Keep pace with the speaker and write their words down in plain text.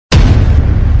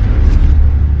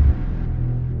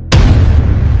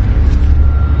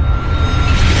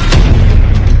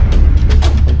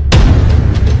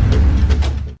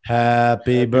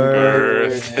Happy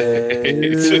birthday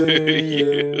to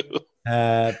you.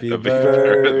 Happy Happy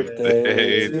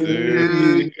birthday birthday to to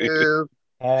you. you.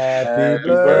 Happy Happy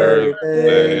birthday,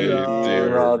 birthday, dear dear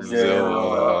Robzilla.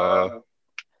 Zilla.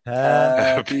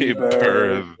 Happy Happy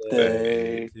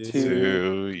birthday birthday to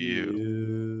to you.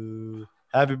 you.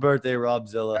 Happy birthday,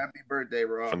 Robzilla. Happy birthday,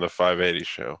 From Rob. the 580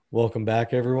 show. Welcome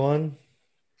back, everyone.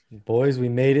 Boys, we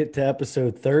made it to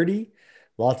episode 30.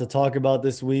 A lot to talk about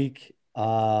this week.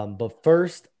 But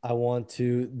first, I want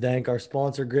to thank our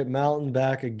sponsor, Grip Mountain,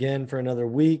 back again for another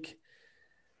week.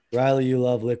 Riley, you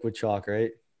love liquid chalk,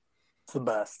 right? It's the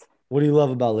best. What do you love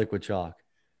about liquid chalk?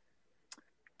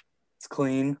 It's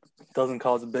clean, doesn't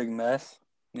cause a big mess,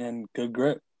 and good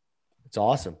grip. It's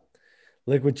awesome.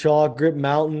 Liquid chalk, Grip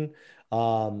Mountain.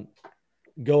 Go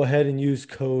ahead and use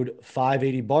code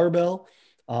 580 barbell.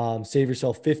 Save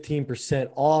yourself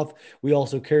 15% off. We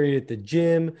also carry it at the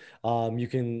gym. You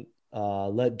can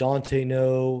let Dante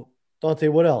know. Dante,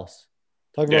 what else?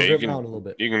 Talk about Grip Mountain a little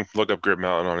bit. You can look up Grip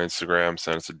Mountain on Instagram,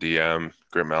 send us a DM,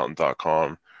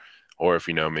 gripmountain.com. Or if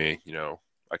you know me,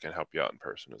 I can help you out in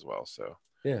person as well. So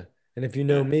Yeah. And if you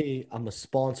know me, I'm a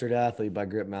sponsored athlete by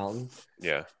Grip Mountain.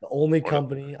 yeah. The only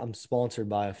company I'm sponsored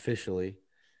by officially.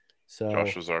 So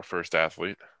Josh was our first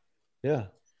athlete. yeah.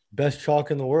 Best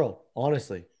chalk in the world,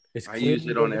 honestly. It's I clean. used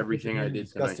You it don't on gotta everything put I any did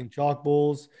disgusting chalk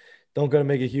bowls. Don't gotta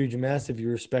make a huge mess if you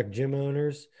respect gym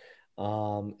owners.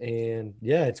 And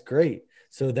yeah, it's great.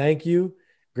 So thank you,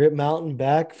 Grip Mountain,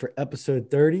 back for episode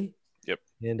 30. Yep.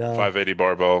 And 580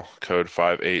 barbell, code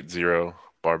 580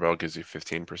 barbell gives you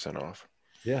 15% off.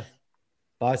 yeah,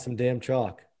 buy some damn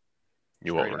chalk.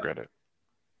 You won't regret it.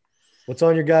 What's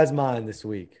on your guys' mind this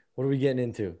week? What are we getting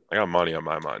into? I got money on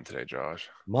my mind today, Josh.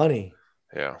 Money?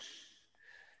 Yeah.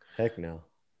 Heck no.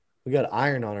 We got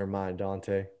iron on our mind,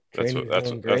 Dante. That's what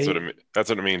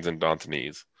it means in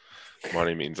Dantonese.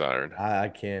 Money means iron. I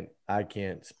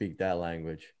can't speak that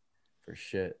language for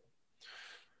shit.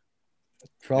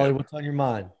 Charlie, what's on your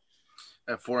mind?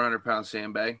 A 400-pound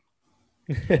sandbag.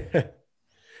 That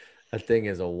thing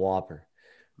is a whopper.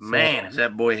 Man, is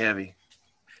that boy heavy.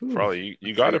 Probably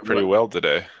you got it pretty well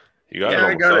today. You got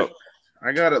it almost up.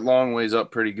 I got it long ways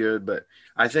up pretty good, but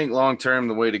I think long term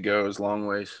the way to go is long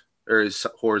ways or is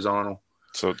horizontal.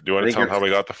 So do you want to tell them how we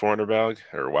got the 400 bag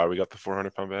or why we got the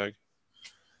 400-pound bag?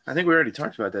 I think we already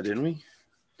talked about that, didn't we?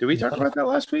 Did we talk about that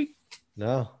last week?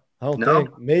 No, I don't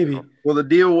think. Maybe. Well, the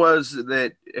deal was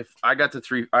that if I got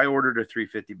I ordered a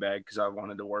 350 bag because I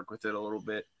wanted to work with it a little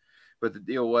bit. But the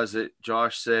deal was that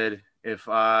Josh said if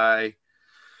I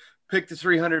picked the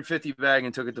 350 bag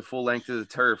and took it the full length of the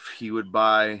turf, he would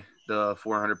buy the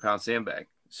 400-pound sandbag.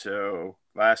 So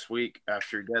last week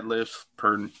after deadlifts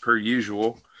per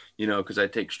usual, because I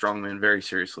take strongman very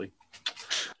seriously.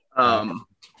 I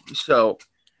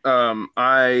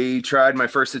tried my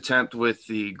first attempt with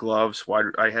the gloves.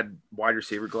 I had wide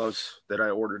receiver gloves that I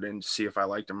ordered in to see if I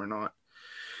liked them or not.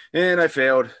 And I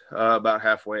failed about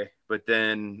halfway, but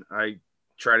then I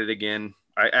tried it again.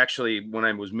 I actually, when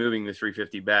I was moving the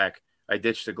 350 back, I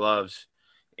ditched the gloves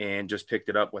and just picked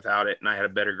it up without it, and I had a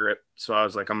better grip. So I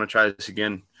was like, I'm going to try this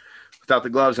again without the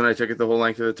gloves, and I took it the whole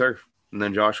length of the turf. And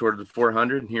then Josh ordered the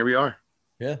 400, and here we are.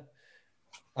 Yeah.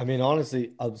 I mean,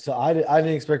 honestly, so I didn't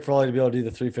expect Frawley to be able to do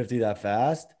the 350 that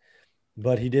fast,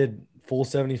 but he did full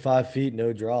 75 feet,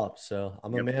 no drops. So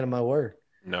I'm a man of my word.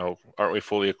 No, aren't we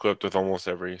fully equipped with almost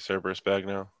every Cerberus bag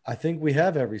now? I think we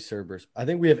have every Cerberus. I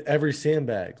think we have every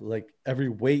sandbag, like every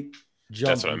weight jump.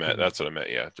 That's what I meant.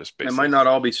 Yeah, just basically. It might not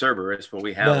all be Cerberus, but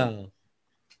we have them.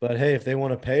 But hey, if they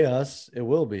want to pay us, it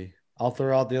will be. I'll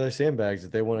throw out the other sandbags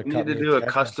if they want to. We need to do a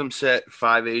custom set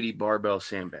 580 barbell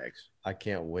sandbags. I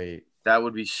can't wait. That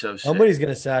would be so sick. Somebody's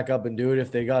gonna sack up and do it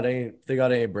if they got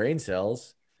any brain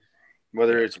cells.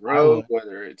 Whether it's Rogue,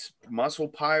 whether it's Muscle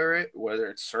Pirate, whether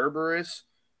it's Cerberus,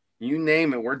 you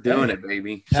name it, we're doing it,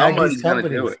 baby. Somebody's gonna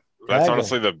do it. That's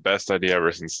honestly the best idea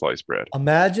ever since sliced bread.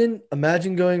 Imagine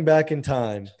going back in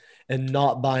time and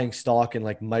not buying stock in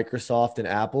like Microsoft and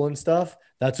Apple and stuff.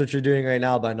 That's what you're doing right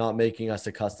now by not making us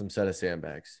a custom set of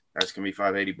sandbags. That's gonna be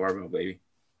 580 barbell, baby.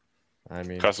 I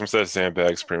mean, custom set of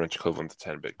sandbags pretty much equivalent to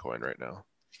 10 Bitcoin right now.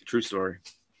 True story.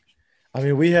 I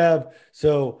mean,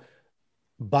 so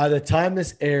by the time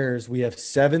this airs, we have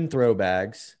 7 throw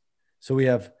bags. So we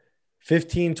have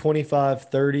 15, 25,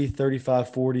 30,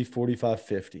 35, 40, 45,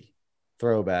 50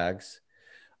 throw bags.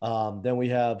 Then we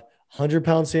have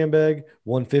 100-pound sandbag,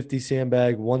 150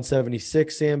 sandbag,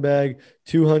 176 sandbag,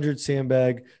 200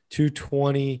 sandbag,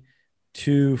 220,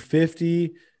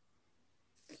 250,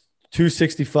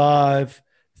 265,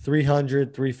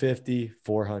 300, 350,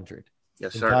 400.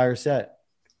 Yes, sir. Entire set.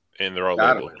 And they're all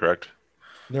labeled, correct?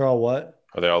 They're all what?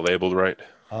 Are they all labeled right?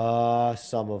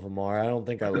 Some of them are. I don't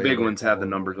think I The big labeled ones have the all of them.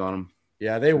 numbers on them.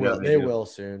 Yeah, they will. they They do. will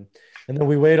soon. And then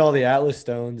we weighed all the Atlas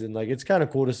stones, and like it's kind of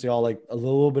cool to see all like a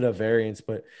little bit of variance,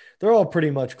 but they're all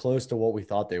pretty much close to what we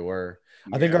thought they were.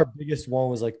 I think our biggest one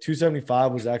was like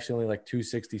 275 was actually only like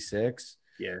 266.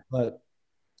 Yeah. But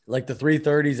like the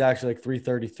 330 is actually like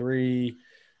 333.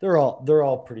 They're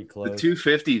all pretty The close.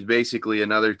 250 is basically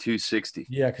another 260.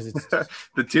 Yeah, because it's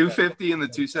The 250 and the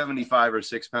 275 are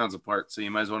 6 pounds apart, so you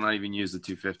might as well not even use the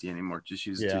 250 anymore. Just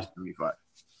use the 275.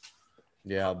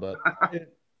 Yeah, but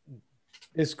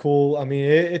it's cool. I mean,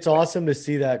 it's awesome to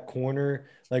see that corner.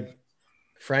 Like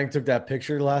Frank took that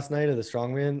picture last night of the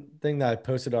strongman thing that I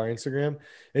posted on our Instagram.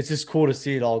 It's just cool to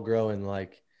see it all growing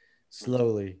like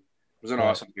slowly. It was an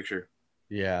awesome picture.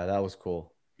 Yeah, that was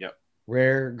cool. Yep.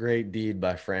 Rare, great deed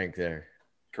by Frank there.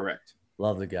 Correct.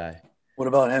 Love the guy. What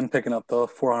about him picking up the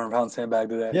 400-pound sandbag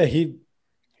today? Yeah, he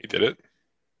did it.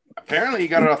 Apparently, he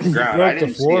got it off the ground. broke I didn't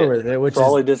the floor see it. with it, which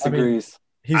Frawley is disagrees.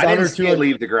 He's I under didn't see it 200.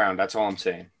 leave the ground. That's all I'm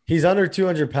saying. He's under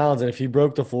 200 pounds, and if he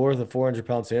broke the floor with a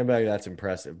 400-pound sandbag, that's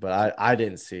impressive. But I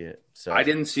didn't see it. So I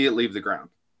didn't see it leave the ground.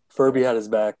 Furby had his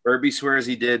back. Furby swears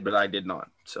he did, but I did not.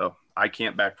 So I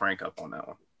can't back Frank up on that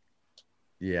one.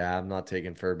 Yeah, I'm not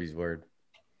taking Furby's word.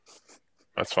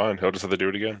 That's fine. He'll just have to do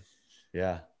it again.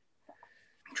 Yeah.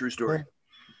 True story.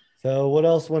 So what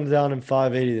else went down in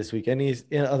 580 this week? Any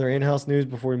other in-house news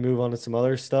before we move on to some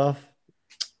other stuff?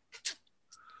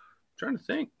 Trying to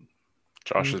think.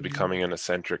 Josh is becoming an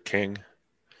eccentric king.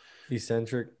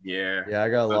 Eccentric. Yeah. Yeah, I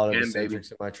got a lot of Again,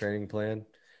 eccentrics in my training plan.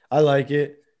 I like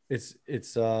it. It's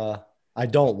I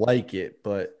don't like it,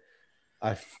 but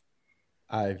I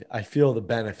feel the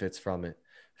benefits from it.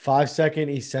 5-second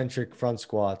eccentric front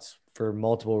squats for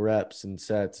multiple reps and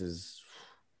sets is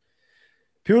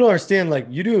people don't understand like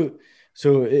you do.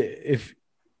 So if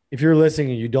you're listening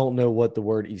and you don't know what the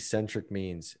word eccentric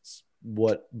means, it's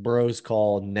what bros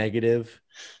call negative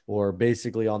or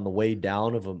basically on the way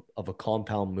down of a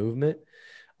compound movement.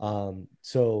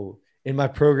 So in my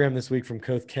program this week from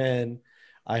Coach Ken,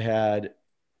 I had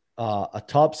a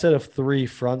top set of 3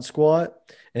 front squat,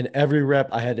 and every rep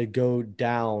I had to go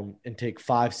down and take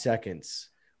 5 seconds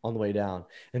on the way down.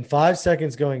 And 5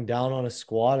 seconds going down on a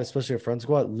squat, especially a front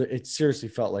squat, it seriously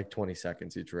felt like 20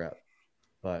 seconds each rep.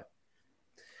 But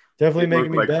definitely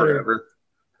making me better.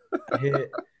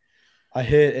 I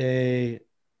hit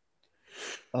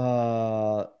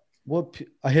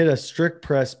a strict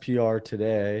press PR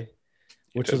today,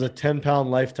 which was a 10-pound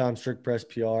lifetime strict press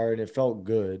PR, and it felt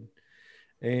good.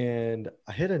 And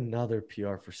I hit another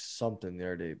PR for something the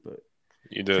other day, but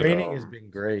you did. Training has been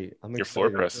great. Your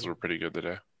floor presses were pretty good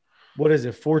today. What is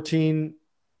it? 14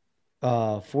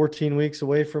 weeks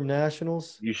away from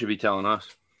nationals? You should be telling us.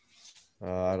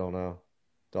 I don't know.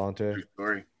 Dante? True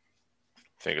story.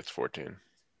 I think it's 14.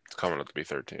 It's coming up to be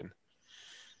 13.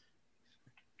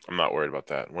 I'm not worried about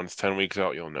that. When it's 10 weeks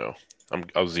out, you'll know.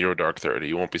 I'll 0 dark 30.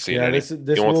 You won't be seeing any.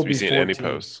 You won't be seeing any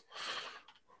posts.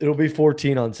 It'll be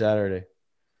 14 on Saturday.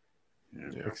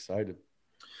 Yeah. Excited.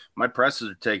 My presses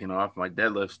are taking off. My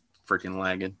deadlift's freaking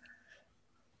lagging.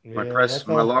 My Yeah,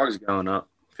 my log's going up.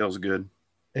 Feels good.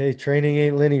 Hey, training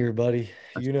ain't linear, buddy.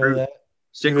 That's you know true. that.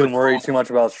 You've been worried too much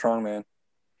about strongman.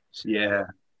 Yeah.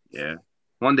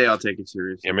 One day I'll take it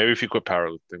seriously. Yeah, maybe if you quit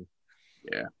powerlifting.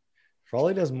 Yeah.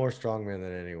 Frawley does more strongman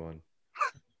than anyone.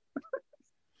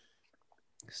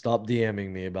 Stop DMing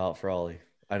me about Frawley.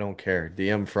 I don't care.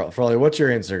 DM Frawley. What's your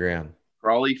Instagram?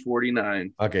 Frawley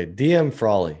 49. Okay, DM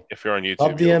Frawley. If you're on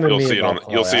Stop YouTube, DMing you'll me see it on.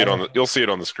 about You'll see it Frawley. on. You'll see it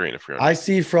on the screen if you're on. I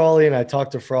see Frawley and I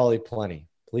talk to Frawley plenty.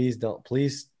 Please don't.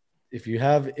 Please, if you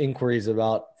have inquiries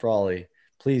about Frawley,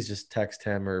 please just text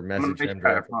him or message him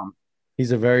directly.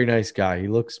 He's a very nice guy. He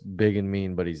looks big and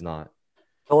mean, but he's not.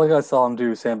 I feel like I saw him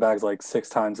do sandbags like 6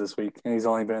 times this week, and he's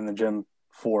only been in the gym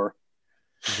 4.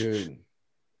 Dude,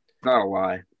 Not a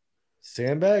lie.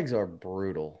 sandbags are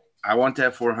brutal. I want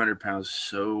that 400 pounds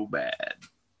so bad.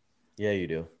 Yeah, you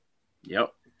do.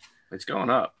 Yep. It's going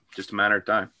up. Just a matter of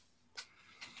time.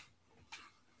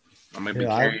 I'm going to be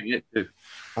carrying it too.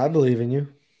 I believe in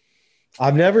you.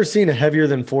 I've never seen a heavier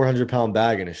than 400-pound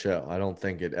bag in a show. I don't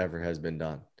think it ever has been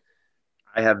done.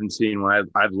 I haven't seen one.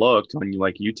 I've looked on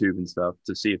like YouTube and stuff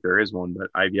to see if there is one, but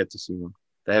I've yet to see one.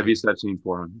 The heaviest I've seen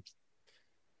 400.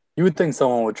 You would think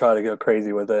someone would try to go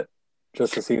crazy with it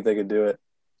just to see if they could do it.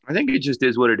 I think it just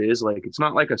is what it is. Like, it's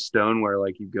not like a stone where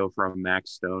like you go for a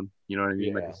max stone. You know what I mean?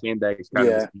 Yeah. Like a sandbag is kind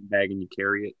of a sandbag and you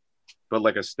carry it. But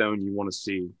like a stone, you want to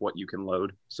see what you can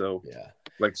load. So Yeah.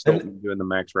 like Stolten doing the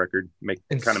max record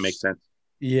kind of makes sense.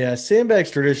 Yeah, sandbags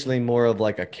traditionally more of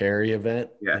like a carry event,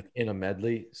 Yeah. like in a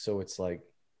medley. So it's like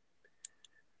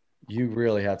you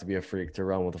really have to be a freak to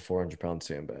run with a 400-pound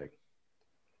sandbag.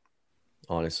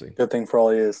 Honestly. Good thing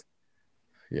Frawley is.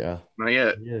 Yeah. Not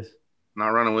yet. Yes. Not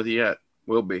running with you yet.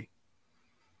 Will be.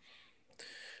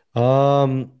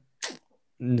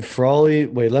 Frawley,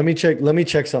 wait, let me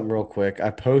check something real quick. I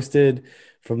posted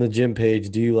from the gym page,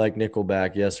 do you like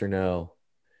Nickelback? Yes or no?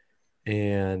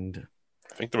 And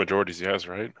I think the majority is yes,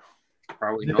 right?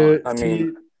 Probably not. dude, I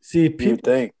mean, see, You people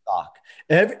think? talk.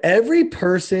 Every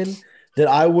person that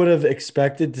I would have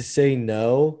expected to say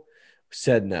no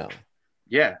said no.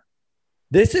 Yeah,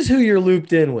 This is who you're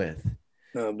looped in with.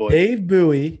 Oh, boy. Dave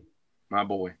Bowie, my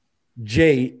boy.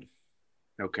 Jate,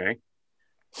 Okay.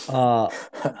 I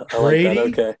like Brady?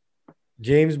 that. Okay.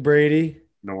 James Brady,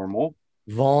 Normal.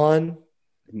 Vaughn,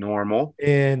 Normal.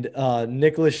 and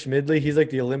Nicholas Schmidley. He's like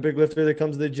the Olympic lifter that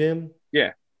comes to the gym.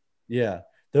 Yeah. Yeah.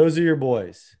 Those are your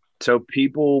boys. So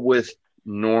people with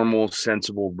normal,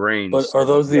 sensible brains. But are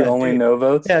those the Yeah, only dude. no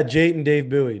votes? Yeah, Jate and Dave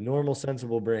Bowie. Normal,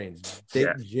 sensible brains.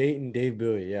 Yeah. Jate and Dave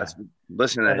Bowie. Yeah.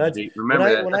 Listen Yeah, to that. that's- Jake. Remember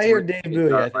that. when That's I hear the Dave biggest Bowie,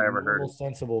 shot I if think ever heard normal, it.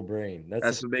 sensible brain.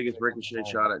 That's the biggest ricochet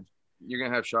shot. You're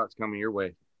gonna have shots coming your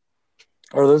way.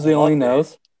 Are those the only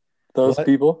no's? Those What?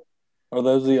 people? Are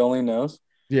those the only no's?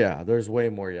 Yeah, there's way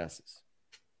more yeses.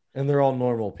 And they're all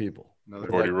normal people. Another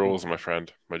Majority like- rules, my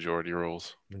friend. Majority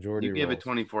rules. Majority You give it rules.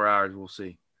 24 hours, we'll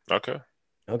see. Okay.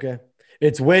 Okay.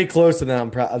 It's way closer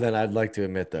than I'd like to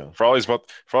admit, though. Frawley's about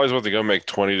to go make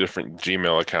 20 different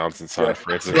Gmail accounts and sign Yeah.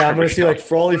 for instance. Yeah, I'm going to see like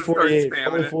Frawley 48, Start spamming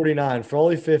Frawley it. 49,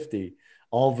 Frawley 50,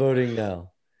 all voting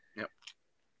no. Yep.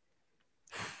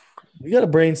 We got to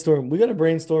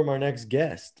brainstorm our next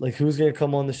guest. Like, who's going to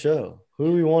come on the show? Who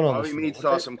do we want on Bobby the show? Meat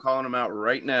Sauce, I'm calling him out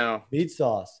right now. Meat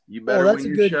Sauce. You better that's win a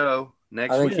your good- show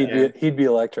next I think weekend. he'd be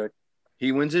electric.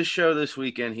 He wins his show this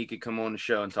weekend. He could come on the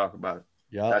show and talk about it.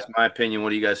 Yeah. That's my opinion. What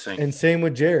do you guys think? And same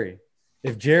with Jerry.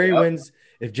 If Jerry wins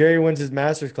his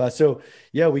master's class. So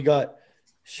yeah, we got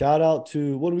shout out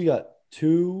to what do we got?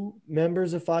 2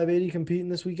 members of 580 competing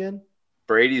this weekend.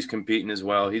 Brady's competing as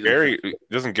well. He's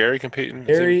Doesn't Gary compete in?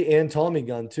 Gary and Tommy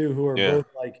Gunn too, who are Yeah. both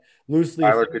like loosely.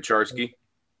 Tyler Kucharski.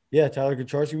 Yeah, Tyler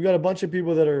Kucharski. We got a bunch of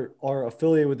people that are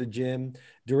affiliated with the gym.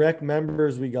 Direct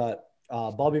members. We got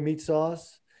Bobby Meat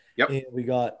Sauce. Yep. And we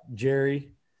got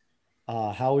Jerry,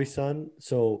 Howie's son.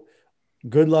 So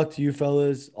good luck to you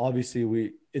fellas.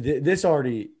 Obviously,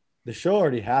 the show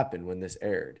already happened when this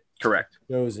aired. Correct.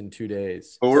 Shows in 2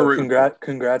 days. But So we're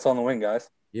congrats on the win, guys.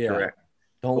 Yeah. correct.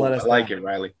 Don't Cool. let us I like down. it,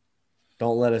 Riley.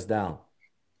 Don't let us down.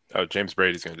 Oh, James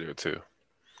Brady's going to do it too.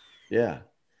 Yeah.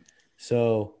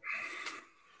 So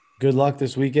good luck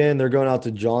this weekend. They're going out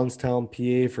to Johnstown,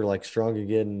 PA for like Strong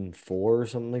Again 4 or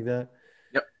something like that.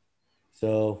 Yep.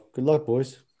 So good luck,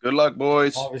 boys. Good luck,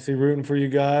 boys. Obviously rooting for you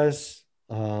guys.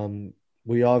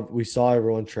 We saw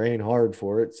everyone train hard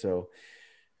for it, so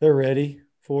they're ready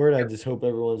for it. I just hope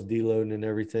everyone's deloading and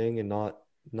everything and not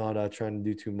trying to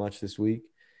do too much this week.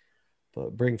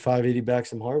 But bring 580 back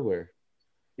some hardware.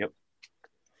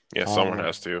 Yeah, someone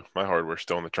has to. My hardware's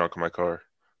still in the trunk of my car.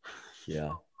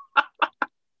 Yeah.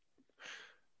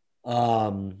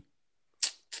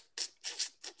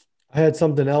 I had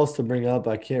something else to bring up.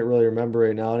 I can't really remember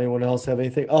right now. Anyone else have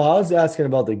anything? Oh, I was asking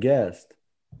about the guest.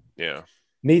 Yeah.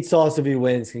 Meat Sauce, if he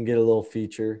wins, can get a little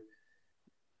feature.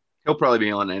 He'll probably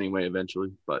be on anyway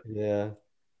eventually, but Yeah.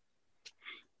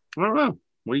 I don't know.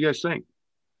 What do you guys think?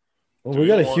 Well, we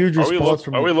got a huge response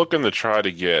Are we looking to try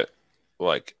to get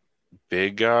like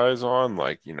big guys on,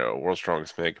 like, you know, World's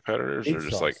Strongest Man competitors, or Meat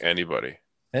just Sauce. like anybody?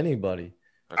 anybody.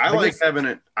 I I like guess- having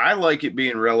it. I like it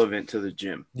being relevant to the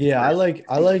gym. Yeah, I like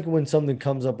when something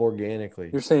comes up organically.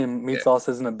 You're saying Meat Yeah. Sauce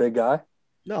isn't a big guy?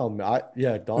 No,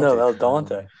 Dante. No, that was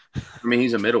Dante. I mean,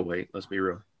 he's a middleweight. Let's be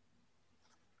real.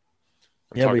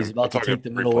 Yeah, but he's I'm about to talking take the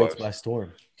 3+. middleweights by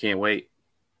storm. Can't wait.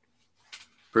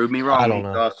 Prove me wrong. I don't Meat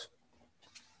know. Sauce.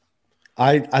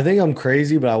 I think I'm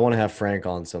crazy, but I want to have Frank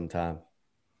on sometime.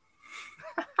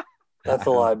 That's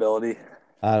a liability.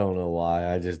 I don't know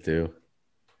why. I just do.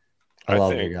 I I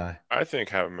love think- the guy. I think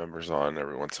having members on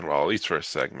every once in a while, at least for a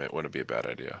segment, wouldn't be a bad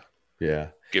idea. Yeah.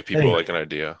 Give people Hey. like an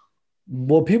idea.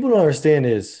 What people don't understand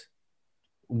is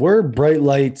we're Bright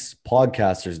Lights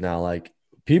podcasters now. Like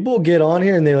people get on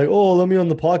here and they're like, "Oh, let me on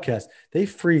the podcast." They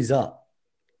freeze up.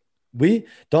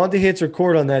 Dante hits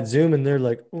record on that Zoom and they're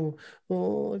like,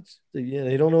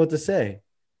 they don't know what to say.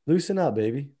 Loosen up,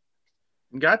 baby.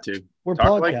 You got to We're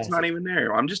talk like it's podcasting. not even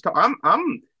there.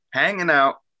 I'm hanging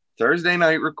out Thursday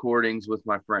night recordings with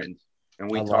my friends, and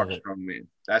we I love talk it. strong man.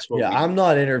 That's what. Yeah, we I'm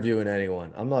not interviewing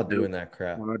anyone. I'm not doing that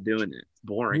crap. We're not doing it. It's You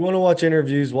boring. want to watch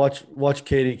interviews? Watch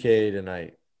KDK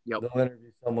tonight. Yep. They'll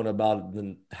interview someone about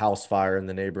the house fire in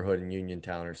the neighborhood in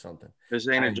Uniontown or something. This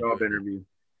ain't a I job enjoy it. interview.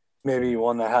 Maybe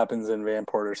one that happens in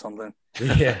Vanport or something.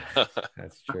 Yeah,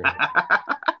 that's true.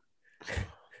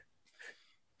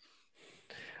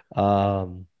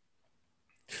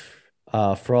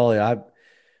 Frawley, I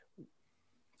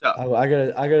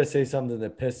gotta say something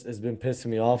that has been pissing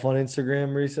me off on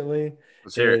Instagram recently.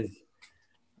 Let's hear it. Is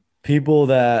people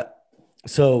that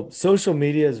so social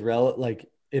media is like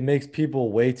it makes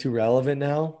people way too relevant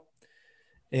now,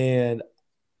 and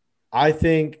I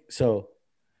think so.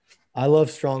 I love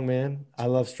strongman. I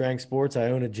love strength sports.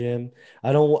 I own a gym.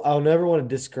 I'll never want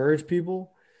to discourage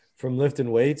people from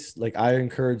lifting weights. Like I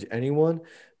encourage anyone,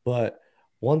 but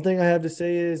one thing I have to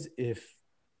say is if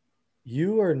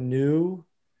you are new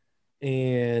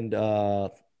and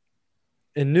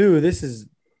new,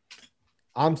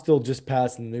 I'm still just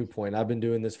past the new point. I've been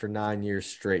doing this for 9 years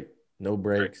straight, no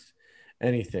breaks,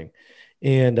 anything.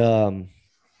 And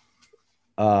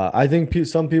I think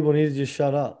some people need to just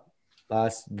shut up.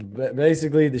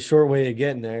 Basically the short way of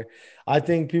getting there. I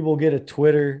think people get an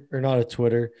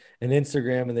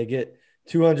Instagram, and they get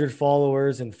 200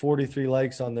 followers and 43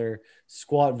 likes on their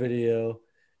squat video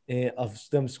and of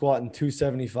them squatting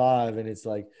 275, and it's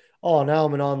like, oh, now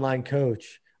I'm an online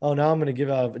coach. Oh, now I'm going to give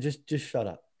out. Just shut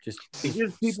up. Just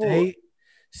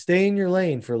stay in your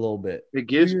lane for a little bit. It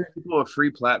gives people a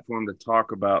free platform to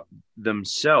talk about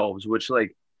themselves, which,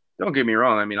 like, don't get me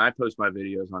wrong. I mean, I post my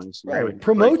videos on Instagram. Right.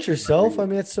 Promote yourself. I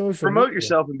mean, it's social. Promote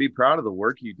yourself and be proud of the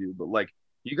work you do. But, like,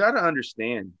 you got to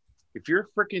understand, if you're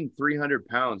freaking 300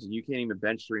 pounds and you can't even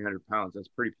bench 300 pounds, that's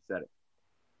pretty pathetic.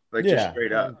 Like, just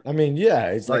straight up. I mean, yeah,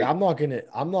 it's like I'm not gonna.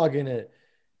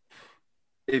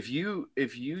 If your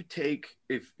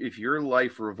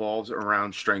life revolves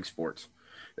around strength sports,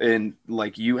 and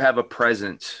like you have a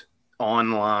presence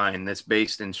online that's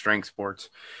based in strength sports,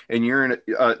 and you're in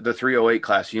the 308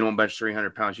 class, you don't bench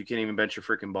 300 pounds, you can't even bench your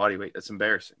freaking body weight. That's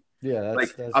embarrassing. Yeah,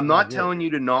 I'm not telling you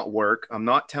to not work. I'm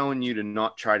not telling you to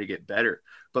not try to get better,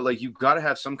 but like you've got to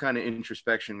have some kind of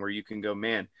introspection where you can go,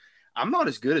 man, I'm not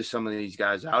as good as some of these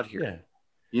guys out here. Yeah.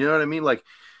 You know what I mean? Like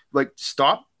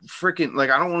stop freaking, like,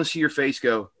 I don't want to see your face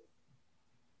go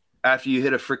after you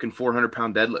hit a freaking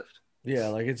 400-pound deadlift. Yeah,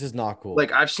 like it's just not cool.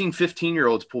 Like I've seen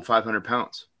 15-year-olds pull 500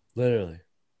 pounds. Literally.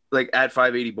 Like at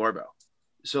 580 barbell.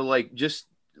 So like just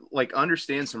like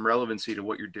understand some relevancy to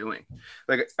what you're doing.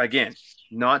 Like again,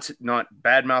 not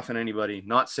bad mouthing anybody,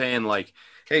 not saying like,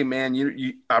 hey man,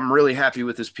 you I'm really happy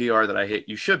with this PR that I hit.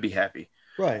 You should be happy.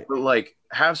 Right. But like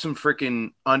have some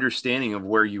freaking understanding of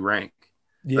where you rank.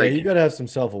 Yeah, like, you got to have some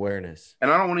self-awareness.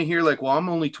 And I don't want to hear like, well, I'm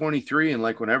only 23 and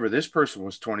like whenever this person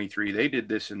was 23, they did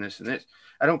this and this and this.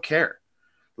 I don't care.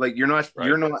 Like you're not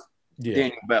Daniel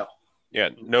Bell. Yeah,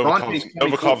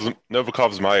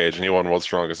 Novikov's my age and he won World's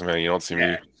Strongest Man. You don't see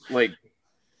me. Like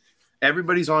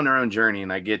everybody's on their own journey,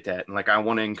 and I get that. And like I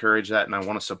want to encourage that and I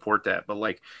want to support that. But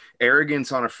like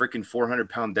arrogance on a freaking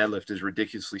 400-pound deadlift is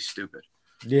ridiculously stupid.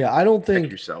 Yeah, I don't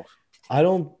think yourself. I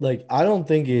don't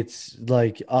think it's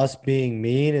like us being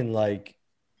mean and like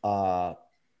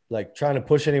trying to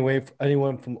push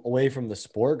anyone away from the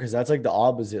sport, because that's like the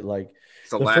opposite. Like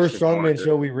the first strongman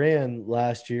show we ran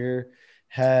last year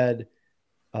had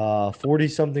 40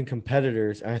 something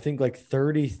competitors, and I think like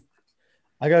 30.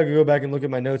 I gotta go back and look at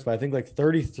my notes, but I think like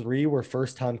 33 were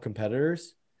first time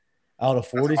competitors out of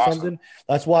 40 something.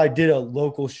 That's why I did a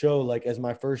local show like as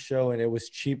my first show, and it was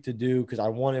cheap to do because I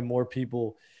wanted more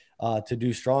people to do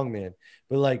strongman.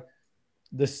 But like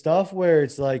the stuff where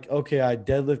it's like, okay, I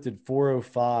deadlifted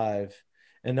 405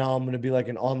 and now I'm going to be like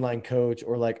an online coach,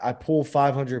 or like I pull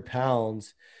 500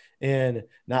 pounds and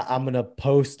now I'm going to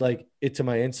post like it to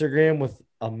my Instagram with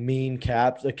a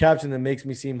caption that makes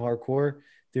me seem hardcore.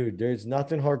 Dude, there's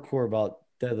nothing hardcore about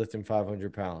deadlifting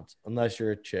 500 pounds unless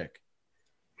you're a chick.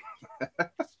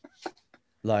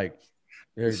 Like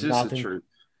there's nothing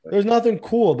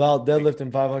cool about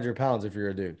deadlifting 500 pounds if you're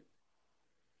a dude.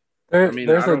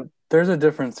 There's a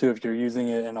difference too if you're using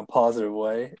it in a positive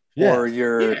way, or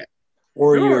you're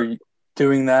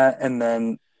doing that and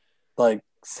then like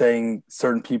saying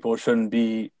certain people shouldn't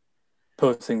be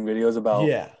posting videos about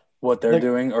what they're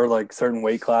doing, or like certain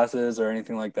weight classes or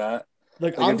anything like that.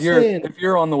 Like if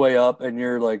you're on the way up and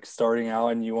you're like starting out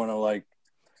and you want to like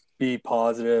be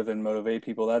positive and motivate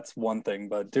people, that's one thing.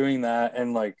 But doing that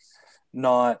and like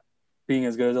not being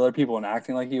as good as other people and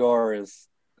acting like you are is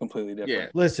completely different. Yeah.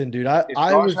 Listen, dude, I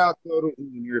was out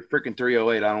when you're freaking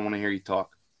 308. I don't want to hear you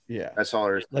talk. Yeah, that's all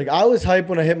there is. Like I was hyped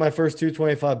when I hit my first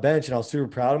 225 bench, and I was super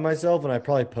proud of myself, and I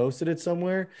probably posted it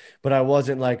somewhere, but I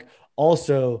wasn't like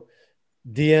also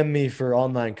DM me for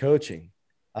online coaching.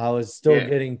 I was still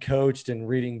getting coached and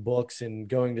reading books and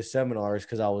going to seminars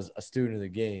because I was a student of the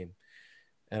game.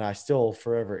 and I still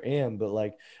forever am. But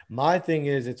like my thing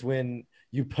is, it's when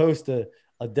you post a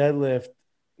deadlift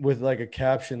with like a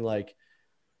caption like,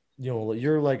 you know,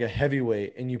 you're like a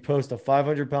heavyweight and you post a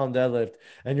 500-pound deadlift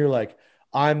and you're like,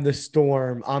 I'm the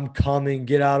storm. I'm coming.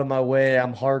 Get out of my way.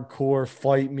 I'm hardcore.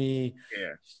 Fight me.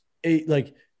 Yeah.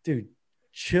 Like, dude,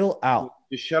 chill out.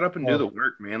 Just shut up and do the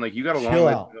work, man. Like, you got a long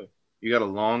way to go. You got a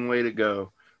long way to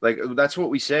go. Like, that's what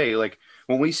we say. Like,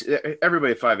 when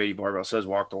everybody at 580 Barbell says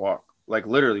walk the walk. Like,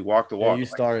 literally walk the walk. Yeah, you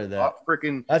started that.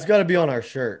 Freaking. That's got to be on our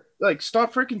shirt. Like,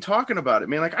 stop freaking talking about it,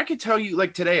 man. Like, I could tell you,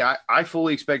 like, today, I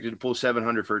fully expected to pull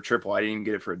 700 for a triple. I didn't even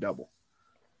get it for a double.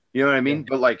 You know what I mean? Yeah.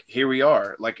 But, like, here we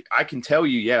are. Like, I can tell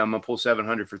you, yeah, I'm going to pull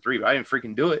 700 for 3, but I didn't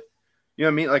freaking do it. You know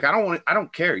what I mean? Like, I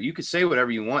don't care. You could say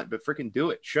whatever you want, but freaking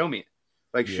do it. Show me it.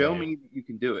 Like, show me you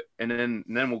can do it. And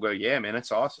then we'll go, yeah, man,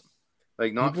 that's awesome.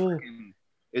 Like, not freaking.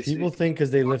 People think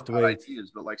because they lift weights.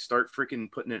 Ideas, but, like, start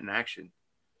freaking putting it in action.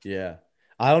 Yeah.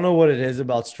 I don't know what it is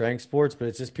about strength sports, but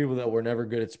it's just people that were never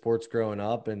good at sports growing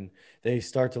up and they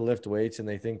start to lift weights and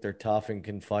they think they're tough and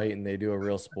can fight and they do a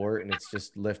real sport and it's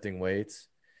just lifting weights.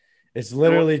 It's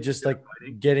literally just like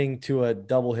getting to a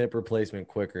double hip replacement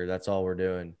quicker. That's all we're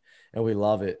doing. And we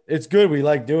love it. It's good. We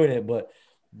like doing it, but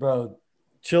bro,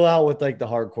 chill out with like the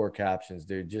hardcore captions,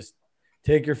 dude. Just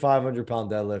take your 500-pound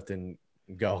deadlift and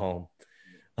go home.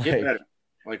 Get better.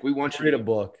 Like we want you to read a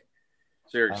book.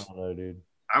 Seriously. I don't know, dude.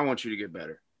 I want you to get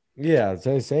better. Yeah, it's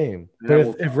the same.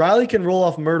 But if Riley can roll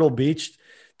off Myrtle Beach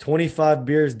 25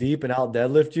 beers deep and out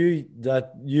deadlift you,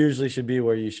 that usually should be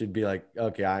where you should be like,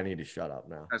 okay, I need to shut up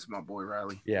now. That's my boy,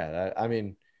 Riley. Yeah, I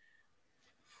mean,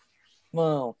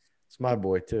 well, it's my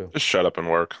boy too. Just shut up and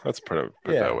work. Let's put it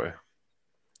that way.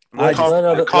 Let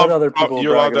other people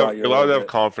you're allowed to have bit.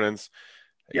 confidence.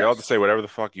 You're allowed to say whatever the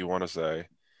fuck you want to say.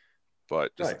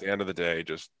 But just at the end of the day,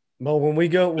 just well, when we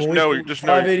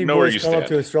 580 boys come up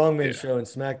to a strongman show and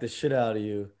smack the shit out of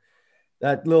you,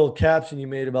 that little caption you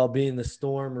made about being the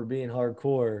storm or being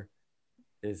hardcore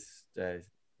is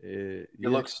you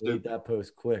look stupid. That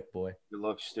post quick, boy. You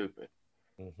look stupid.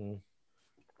 Mm-hmm.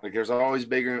 Like there's always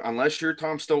bigger, unless you're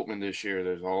Tom Stoltman this year.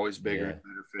 There's always bigger and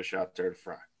better fish out there to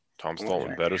fry. Tom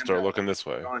Stoltman better start looking this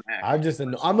way.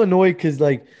 I'm annoyed because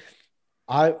like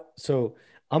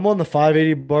I'm on the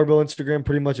 580 Barbell Instagram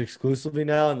pretty much exclusively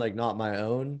now and like not my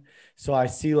own. So I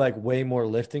see like way more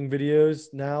lifting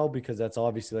videos now because that's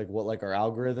obviously like what like our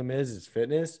algorithm is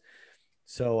fitness.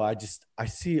 So I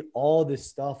see all this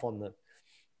stuff on the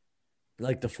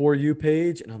like the For You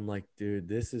page and I'm like, dude,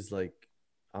 this is like,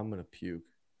 I'm going to puke.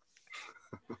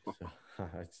 So,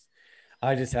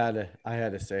 I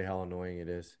had to say how annoying it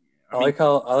is. I like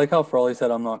how Frawley said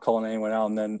I'm not calling anyone out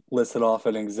and then listed off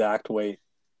an exact weight.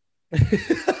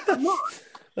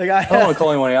 Like I don't want to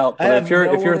call anyone out, but if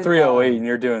you're 308 and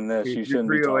you're doing this, you shouldn't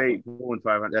be 308 pulling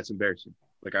 500. That's embarrassing.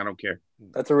 Like I don't care.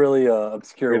 That's a really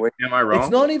obscure weight. Am I wrong?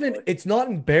 It's not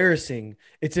embarrassing.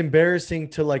 It's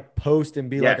embarrassing to like post and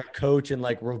be like a coach and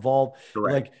like revolve.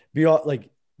 Correct. Like be like,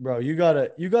 bro, you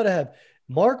gotta have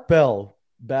Mark Bell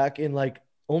back in like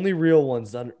only real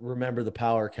ones that remember the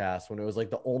Power Cast when it was like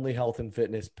the only health and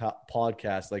fitness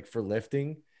podcast like for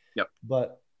lifting. Yep.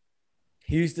 But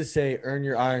he used to say, earn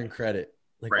your iron credit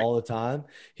like all the time.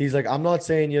 He's like, I'm not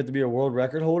saying you have to be a world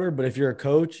record holder, but if you're a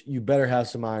coach, you better have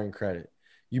some iron credit.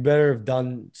 You better have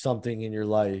done something in your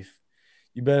life.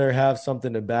 You better have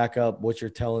something to back up what you're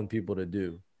telling people to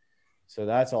do. So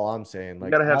that's all I'm saying.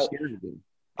 Like, you gotta have skin to do.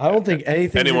 I don't think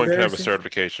anyone can have a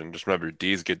certification. Just remember,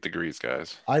 D's get degrees,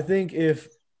 guys. I think if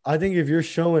you're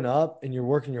showing up and you're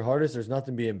working your hardest, there's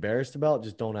nothing to be embarrassed about.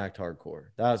 Just don't act hardcore.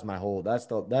 That was my whole. That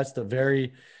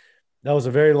was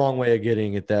a very long way of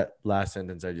getting at that last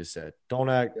sentence I just said. Don't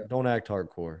act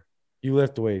hardcore. You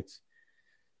lift weights.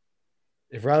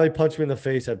 If Riley punched me in the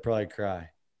face, I'd probably cry.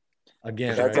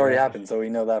 Again, that's already happened, so we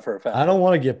know that for a fact. I don't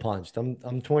want to get punched.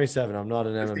 I'm 27. I'm not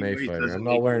an MMA fighter. I'm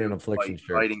not wearing an affliction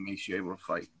shirt. Fighting makes you able to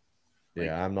fight.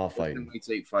 Yeah, I'm not fighting. Weights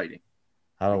ain't fighting.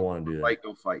 I don't want to do that.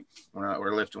 Go fight.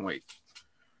 We're lifting weights.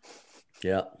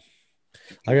 Yeah.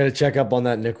 I got to check up on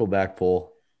that Nickelback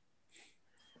poll.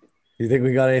 You think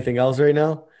we got anything else right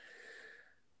now?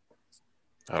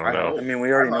 I don't know. I mean,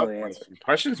 we already know the answer.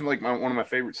 Questions are like one of my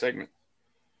favorite segments.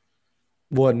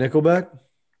 What, Nickelback?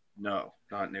 No,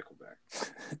 not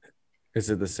Nickelback. Is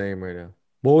it the same right now?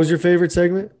 What was your favorite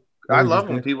segment? I love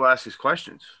when people ask us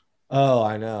questions. Oh,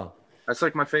 I know. That's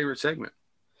like my favorite segment.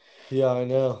 Yeah, I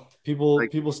know.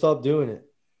 People stop doing it.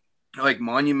 Like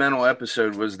monumental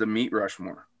episode was the Meat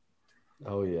Rushmore.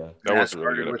 Oh yeah, that was a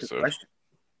really good episode.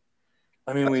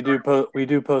 I mean, we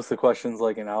do post the questions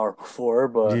like an hour before,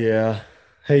 but yeah.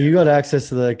 Hey, you got access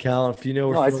to the account if you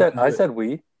know. No, I said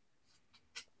we.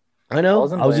 I know.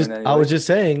 wasn't I was playing just anyway. just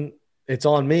saying it's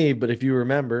on me, but if you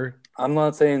remember, I'm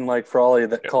not saying like Frawley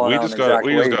that calling out an exact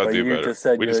weight, but you better. just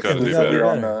said We you're just gotta do exclusively better.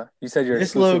 on the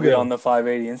This logo. on the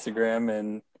 580 Instagram,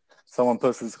 and someone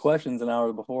posted questions an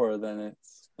hour before. Then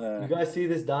it's You guys see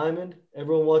this diamond?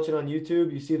 Everyone watching on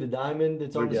YouTube, you see the diamond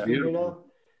that's on the screen right now?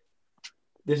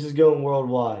 This is going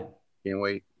worldwide. Can't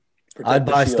wait. I'd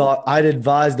buy stock. I'd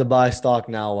advise to buy stock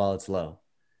now while it's low.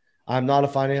 I'm not a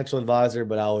financial advisor,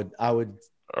 but I would.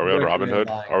 Are we on Robinhood?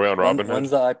 Are we on Robinhood?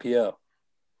 When's the IPO?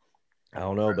 I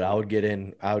don't know, but I would get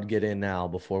in. I would get in now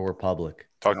before we're public.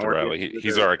 Talk to Riley.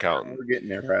 He's our accountant. We're getting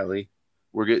there, Riley.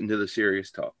 We're getting to the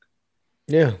serious talk.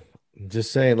 Yeah, I'm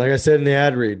just saying. Like I said in the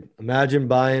ad read, imagine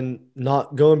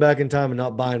not going back in time and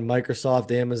not buying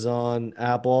Microsoft, Amazon,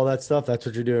 Apple, all that stuff. That's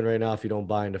what you're doing right now if you don't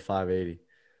buy into 580.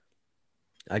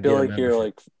 I feel like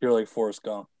you're like Forrest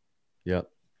Gump. Yep.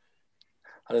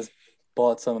 I just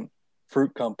bought some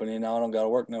fruit company and now I don't got to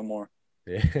work no more.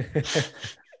 Yeah.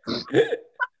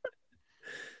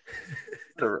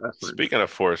 Speaking of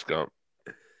Forrest Gump,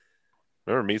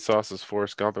 remember Meat Sauce's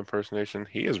Forrest Gump impersonation?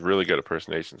 He is really good at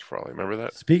impersonations, Frawley. Remember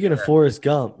that? Speaking of Forrest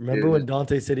Gump, remember when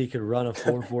Dante said he could run a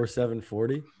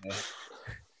 4.4740? Yeah.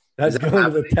 That's going to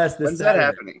the test this Saturday. That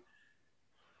happening?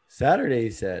 Saturday,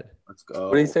 he said. Let's go.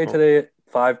 What did he say today?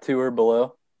 5'2" or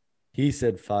below? He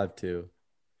said 5'2".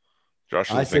 Josh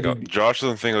doesn't think he'll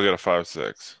get a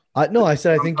 5'6". No, I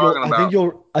said I think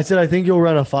you'll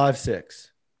run a 5'6".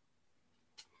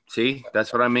 See,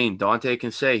 that's what I mean. Dante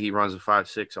can say he runs a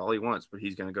 5'6" all he wants, but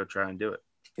he's going to go try and do it.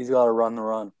 He's got to run the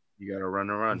run. You got to run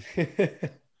the run.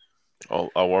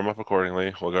 I'll warm up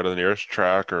accordingly. We'll go to the nearest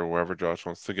track or wherever Josh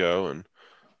wants to go, and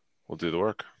we'll do the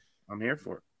work. I'm here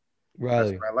for it.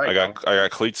 Riley, I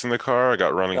got cleats in the car. I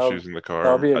got running shoes in the car.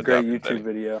 That'll be a great YouTube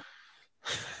video.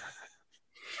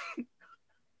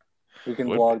 We can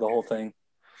vlog the whole thing.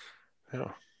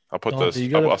 Yeah, I'll put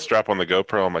I'll strap on the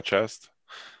GoPro on my chest.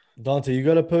 Dante, you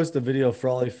got to post a video of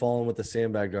Frawley falling with the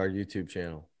sandbag to our YouTube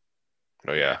channel.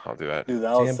 Oh yeah, I'll do that. Dude,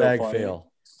 that was sandbag so funny.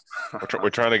 fail. We're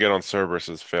trying to get on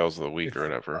Cerberus's fails of the week or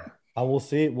whatever. I will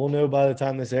see. We'll know by the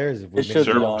time this airs. If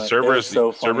Cerberus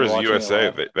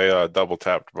USA, they double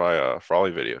tapped my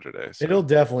Frawley video today. So. It'll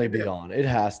definitely be on. It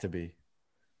has to be.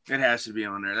 It has to be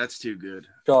on there. That's too good.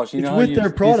 Josh, you know with their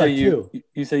product too.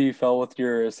 You say you fell with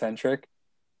your eccentric.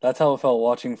 That's how it felt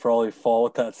watching Frawley fall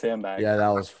with that sandbag. Yeah, that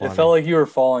was fun. It felt like you were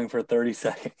falling for 30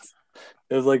 seconds.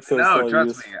 It was like so. No,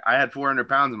 trust me. I had 400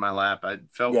 pounds in my lap. I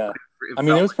felt. Yeah. It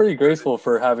was pretty graceful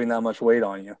for having that much weight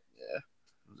on you. Yeah,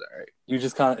 it was all right. You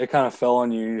just kind of fell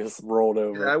on you. You just rolled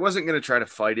over. Yeah, I wasn't gonna try to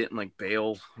fight it and like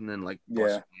bail and then like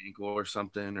bust an ankle or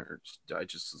something. I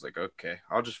just was like, okay,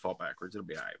 I'll just fall backwards. It'll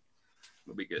be all right.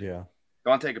 It'll be good. Yeah.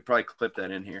 Dante could probably clip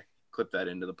that in here. Clip that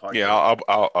into the podcast. Yeah,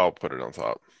 I'll put it on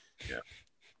top. Yeah.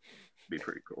 Be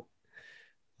pretty cool.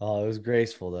 Oh, it was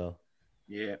graceful though.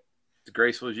 Yeah, as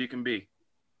graceful as you can be.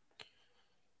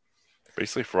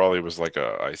 Basically, Frawley was like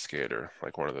a ice skater,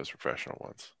 like one of those professional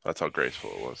ones. That's how graceful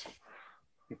it was.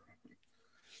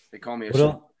 They call me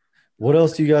what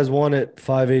else do you guys want at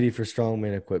 580 for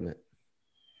strongman equipment?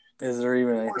 Is there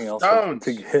even anything else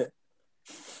to get?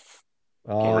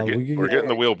 We're getting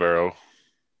the wheelbarrow.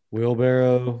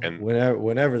 And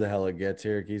whenever the hell it gets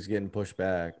here, it keeps getting pushed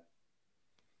back.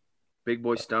 Big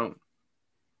boy stone.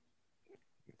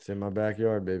 It's in my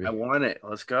backyard, baby. I want it.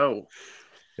 Let's go.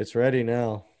 It's ready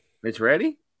now. It's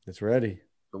ready? It's ready.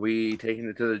 Are we taking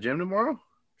it to the gym tomorrow?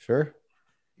 Sure.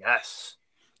 Yes.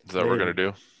 Is that what we're going to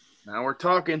do? Now we're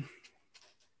talking.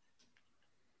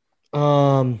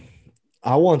 I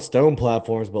want stone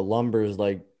platforms, but lumber is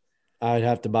like, I'd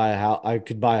have to buy a house. I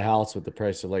could buy a house with the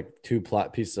price of like 2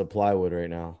 pieces of plywood right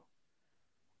now.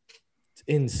 It's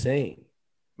insane.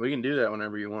 We can do that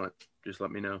whenever you want. Just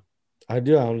let me know. I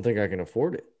don't think I can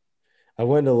afford it. I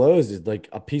went to Lowe's. It's like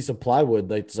a piece of plywood,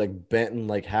 like it's like bent and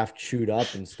like half chewed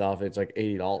up and stuff. It's like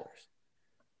 $80.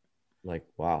 Like,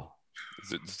 wow.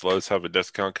 Does Lowe's have a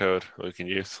discount code we can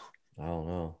use? I don't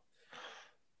know.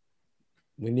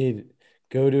 We need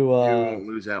go to you won't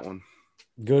lose that one.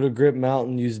 Go to Grip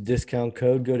Mountain, use the discount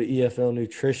code. Go to EFL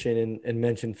Nutrition and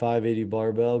mention 580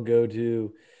 barbell. Go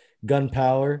to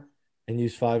Gunpower and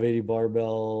use 580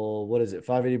 barbell. What is it?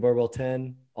 580 barbell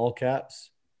 10, all caps.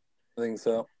 I think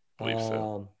so.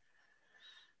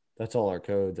 That's all our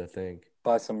codes, I think.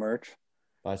 Buy some merch.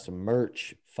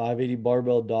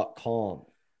 580barbell.com.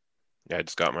 Yeah, I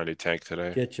just got my new tank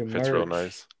today. Get your merch. It's real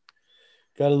nice.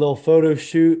 Got a little photo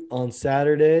shoot on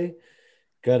Saturday.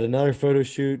 Got another photo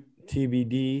shoot,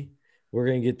 TBD. We're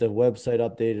going to get the website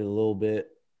updated a little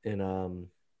bit and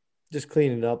just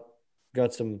clean it up.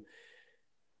 I'm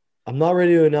not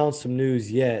ready to announce some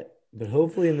news yet, But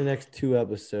hopefully in the next 2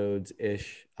 episodes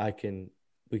ish,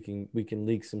 we can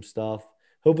leak some stuff.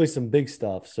 Hopefully some big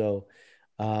stuff. So,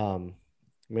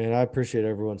 man, I appreciate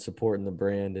everyone supporting the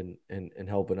brand and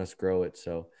helping us grow it.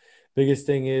 So, biggest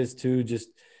thing is to just,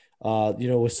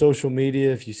 with social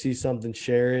media, if you see something,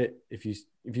 share it. If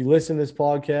you listen to this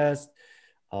podcast,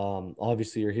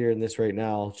 obviously you're hearing this right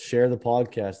now, share the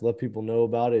podcast, let people know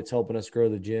about it. It's helping us grow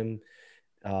the gym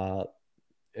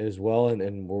as well.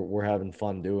 And we're having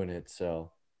fun doing it.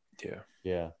 So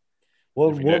yeah.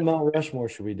 What Mount Rushmore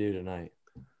should we do tonight?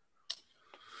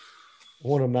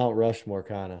 What a Mount Rushmore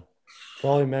kind of.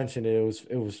 Probably mentioned it.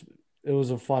 It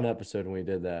was a fun episode when we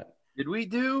did that. Did we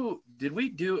do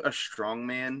a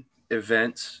strongman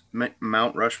events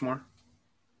Mount Rushmore?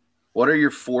 What are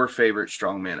your 4 favorite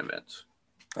strongman events?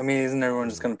 I mean, isn't everyone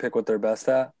just going to pick what they're best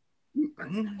at?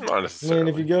 Not necessarily. I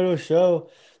mean, if you go to a show,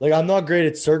 like I'm not great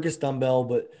at circus dumbbell,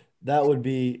 but that would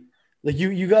be like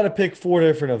you got to pick 4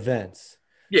 different events.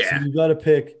 Yeah. So you got to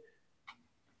pick.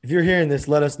 If you're hearing this,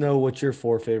 let us know what your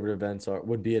 4 favorite events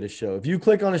would be at a show. If you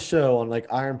click on a show on like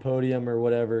Iron Podium or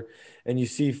whatever, and you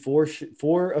see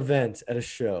 4 events at a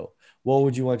show, what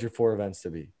would you want your 4 events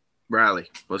to be? Riley,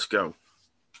 let's go.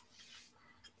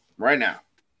 Right now.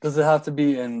 Does it have to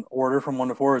be in order from 1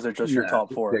 to 4, or is it just your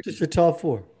top 4? Just your top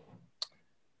 4.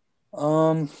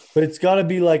 But it's got to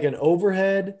be like an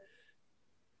overhead,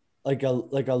 like a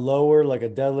lower, like a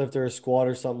deadlift or a squat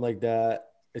or something like that.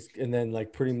 And then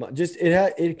like pretty much just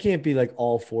it can't be like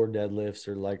all 4 deadlifts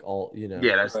or like all,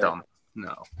 Yeah, that's dumb.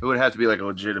 No, it would have to be like a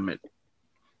legitimate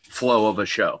flow of a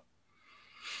show.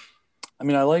 I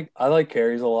mean, I like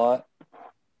carries a lot.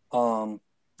 I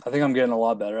think I'm getting a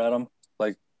lot better at them.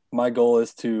 Like my goal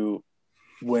is to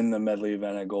win the medley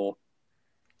event at goal.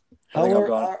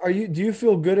 How are you? Do you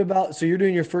feel good about? So you're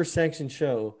doing your first sanctioned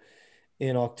show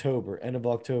in October, end of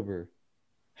October.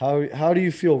 How do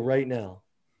you feel right now?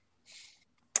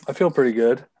 I feel pretty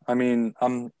good. I mean,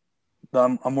 I'm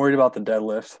worried about the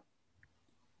deadlift.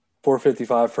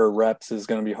 455 for reps is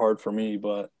going to be hard for me,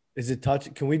 but is it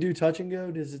touch? Can we do touch and go?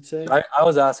 Does it say? I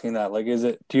was asking that. Like,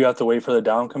 do you have to wait for the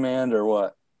down command or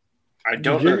what? I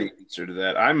don't know the answer to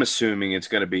that. I'm assuming it's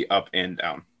going to be up and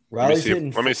down. Let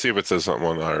me see if it says something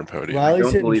on the Iron Podium.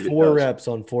 Riley's hitting 4 reps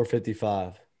on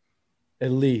 455,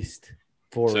 at least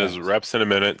 4. It says reps in a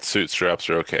minute. Suit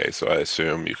straps are okay, so I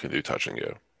assume you can do touch and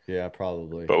go. Yeah,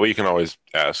 probably. But we can always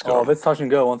ask. If it's touch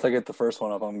and go, once I get the first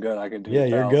one up, I'm good. I can do. Yeah,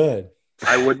 you're good.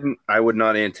 I would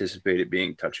not anticipate it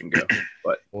being touch and go,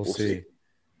 but we'll see.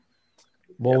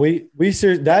 Well,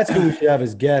 that's who we should have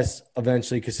as guests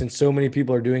eventually, because since so many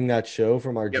people are doing that show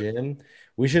from our gym,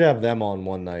 we should have them on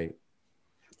one night.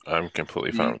 I'm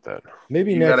completely fine with that.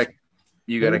 Maybe you got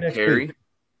to carry. Week.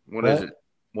 What is it?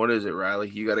 What is it, Riley?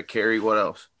 You got to carry. What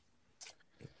else?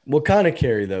 What kind of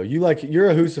carry though? You're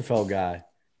a Husafell guy.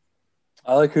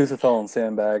 I like Husafell and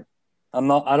sandbag. I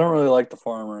don't really like the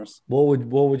farmers. What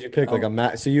would you pick? Like a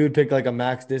max? So you would pick like a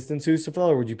max distance Husafell,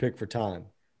 or would you pick for time?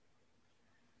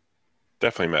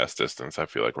 Definitely max distance. I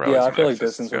feel like Riley's I feel like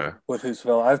distance with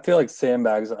Husafell. I feel like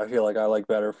sandbags. I feel like I like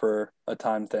better for a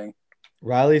time thing.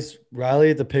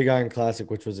 Riley at the Pig Iron Classic,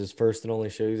 which was his first and only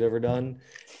show he's ever done.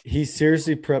 He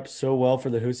seriously prepped so well for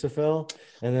the Husafell,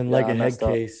 and then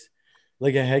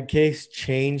a head case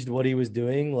changed what he was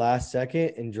doing last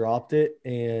second and dropped it,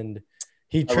 and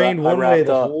he trained one way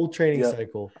the whole training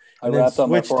cycle. I wrapped up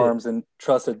my forearms and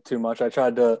trusted too much. I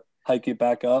tried to hike it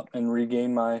back up and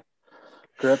regain my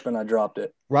grip, and I dropped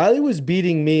it. Riley was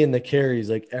beating me in the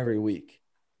carries like every week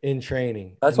in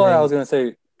training. That's why I was going to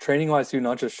say, training wise too,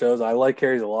 not just shows. I like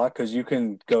carries a lot because you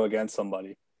can go against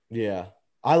somebody. Yeah.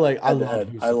 I like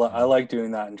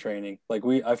doing that in training. Like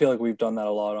I feel like we've done that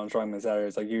a lot on Strongman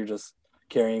Saturdays. Like you're just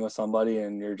carrying with somebody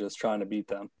and you're just trying to beat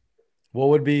them. What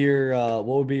would be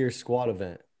your squat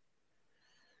event?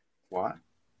 What?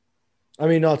 I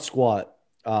mean, not squat.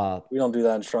 We don't do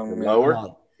that in Strongman.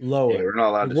 Lower. Yeah, we're not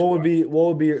allowed to. What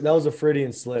would be that was a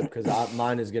Freudian slip because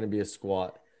mine is going to be a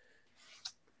squat.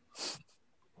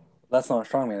 That's not a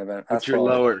strongman event. That's your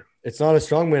lower. It's not a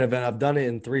strongman event. I've done it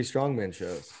in 3 strongman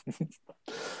shows.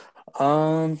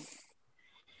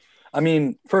 I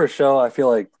mean, for a show, I feel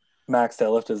like max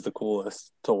deadlift is the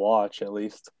coolest to watch, at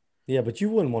least. Yeah, but you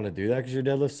wouldn't want to do that because your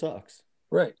deadlift sucks.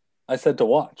 Right. I said to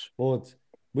watch. Well,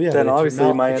 then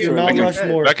obviously my answer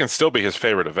that can still be his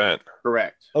favorite event.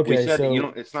 Correct. Okay,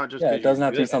 so it's not just it doesn't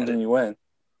have to be something you win.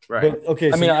 Right. But,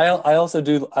 okay. I mean, I also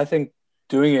do. I think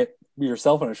doing it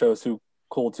yourself in a show is too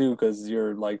cool too, because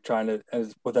you're like trying to,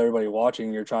 as with everybody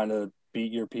watching, you're trying to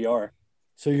beat your PR.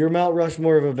 So your Mount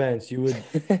Rushmore of events, you would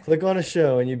click on a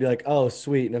show and you'd be like, "Oh,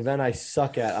 sweet, an event I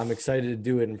suck at. I'm excited to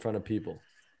do it in front of people."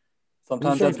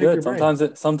 Sometimes that's good.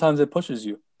 Sometimes it pushes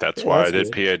you. That's why I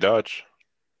did PA Dutch.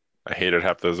 I hated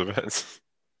half those events.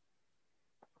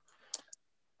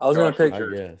 I was gonna pick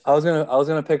a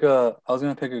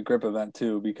grip event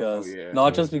too because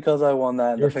not just because I won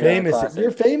that. You're famous.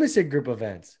 You're famous at grip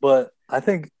events. But I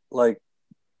think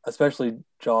especially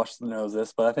Josh knows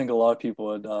this, but I think a lot of people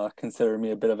would consider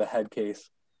me a bit of a head case.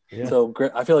 Yeah. So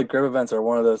I feel like grip events are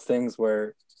one of those things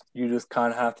where you just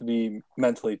kind of have to be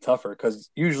mentally tougher because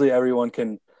usually everyone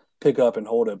can pick up and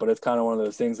hold it, but it's kind of one of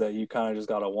those things that you kind of just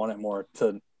got to want it more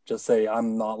to just say,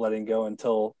 I'm not letting go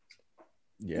until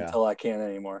I can't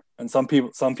anymore. And some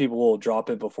people will drop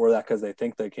it before that because they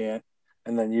think they can't.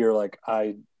 And then you're like,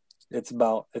 it's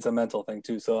a mental thing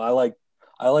too. So I like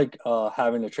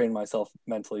having to train myself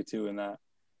mentally too in that.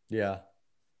 Yeah.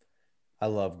 I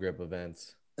love grip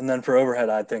events. And then for overhead,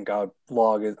 I think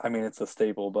log is, it's a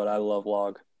staple, but I love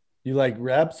log. You like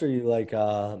reps or you like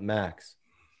max?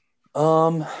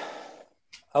 I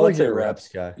would say reps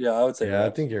guy. Yeah, I would say reps. I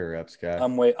think you're a reps guy.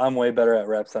 I'm way better at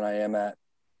reps than I am at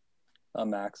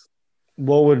max.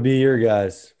 What would be your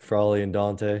guys, Frawley and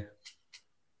Dante?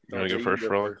 You want to go first,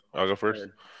 Frawley? I'll go first.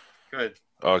 Go ahead.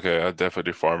 Okay, I'd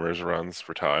definitely do farmers runs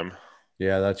for time.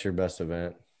 Yeah, that's your best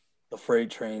event. The freight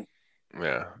train.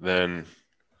 Yeah, then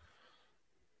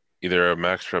either a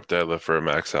max rep deadlift or a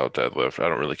max out deadlift. I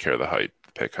don't really care the height,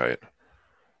 the pick height.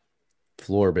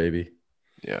 Floor, baby.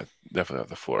 Yeah, definitely have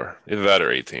the floor. Either that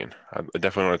or 18. I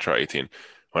definitely want to try 18.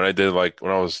 When I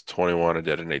was 21, I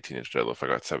did an 18-inch deadlift. I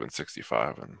got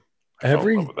 765, and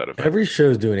every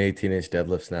show's doing 18-inch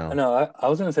deadlifts now. I know. I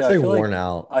was gonna say,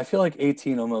 I feel like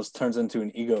 18 almost turns into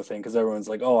an ego thing because everyone's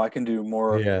like, "Oh, I can do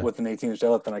more with an 18-inch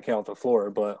deadlift than I can with the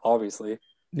floor." But obviously,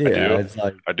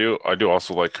 I do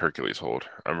also like Hercules hold.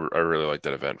 I really like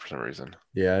that event for some reason.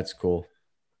 Yeah, it's cool.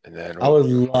 And then I would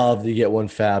love to get one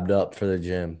fabbed up for the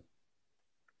gym.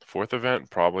 Fourth event,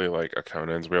 probably like a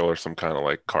Conan's wheel or some kind of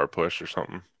like car push or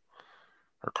something,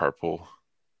 or car pull,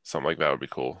 something like that would be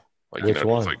cool. Like which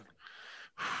one? Like,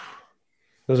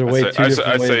 those are way too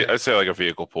different ways. I'd say like a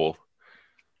vehicle pull.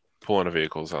 Pulling a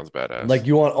vehicle sounds badass. Like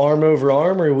you want arm over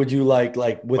arm, or would you like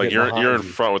with like you're in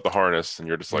front with the harness and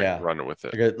you're just like running with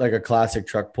it, like a classic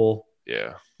truck pull?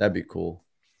 Yeah, that'd be cool.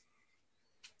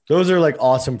 Those are like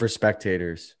awesome for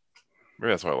spectators.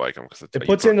 Maybe that's why I like them because it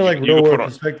puts into like real world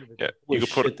perspective. Yeah, you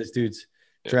could put this dude's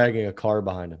dragging a car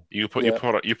behind him. You put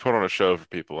on a show for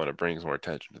people, and it brings more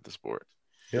attention to the sport.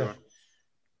 Yeah,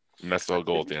 and that's the whole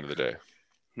goal at the end of the day.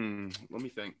 Let me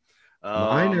think.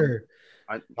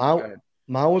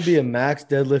 Mine would be a max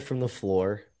deadlift from the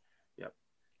floor. Yep.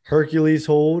 Hercules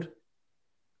hold.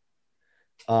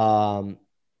 A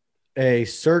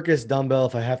circus dumbbell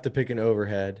if I have to pick an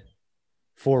overhead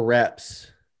for reps.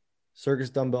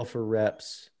 Circus dumbbell for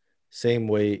reps, same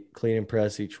weight, clean and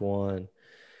press each one.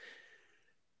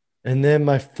 And then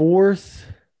my fourth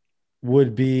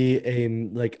would be a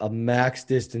max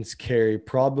distance carry,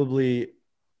 probably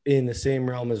in the same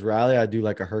realm as Riley. I do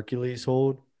like a Hercules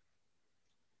hold.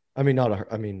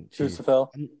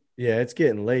 Husafel. Yeah, it's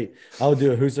getting late. I would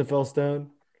do a Husafel stone.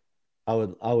 I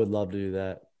would love to do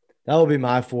that. That would be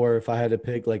my four if I had to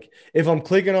pick. Like, if I'm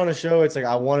clicking on a show, it's like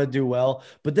I want to do well.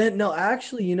 But then, no,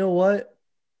 actually, you know what?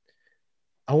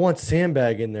 I want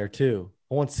sandbag in there too.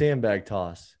 I want sandbag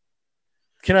toss.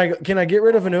 Can I get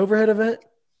rid of an overhead event?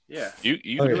 Yeah. You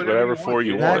can do whatever for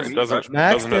you want. It doesn't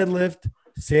max deadlift,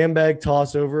 sandbag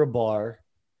toss over a bar.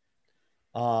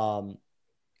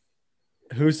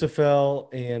 Husafel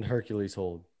and Hercules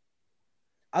hold.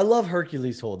 I love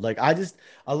Hercules hold. Like I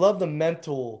love the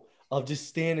mental of just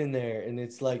standing there, and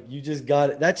it's like you just got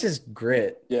it. That's just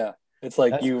grit. Yeah, it's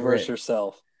like that's you versus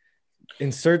yourself.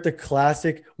 Insert the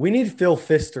classic. We need Phil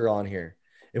Pfister on here.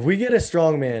 If we get a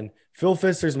strongman, Phil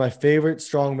Pfister is my favorite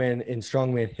strongman in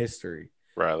strongman history.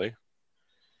 Riley,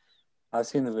 I've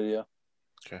seen the video.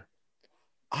 Okay.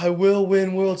 I will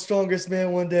win World's Strongest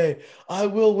Man one day. I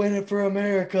will win it for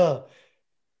America.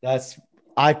 That's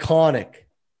iconic.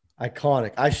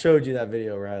 Iconic. I showed you that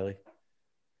video, Riley.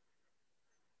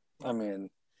 I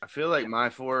feel like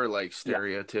my four are like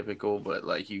stereotypical, but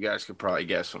like you guys could probably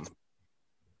guess them.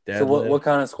 So what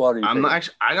kind of squat are you?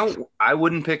 I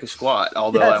wouldn't pick a squat,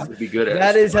 although I would be good at it.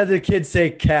 That is how the kids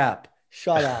say cap.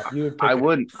 Shut up. You would pick I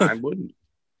wouldn't.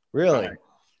 Really?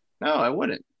 No, I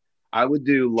wouldn't. I would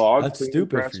do log. That's stupid.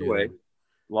 Press away.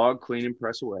 Log, clean, and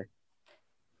press away.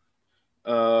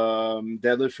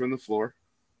 Deadlift from the floor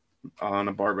on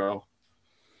a barbell.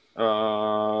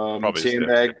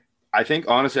 Sandbag. I think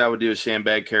honestly I would do a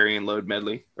sandbag carry and load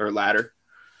medley or ladder,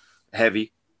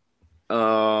 heavy.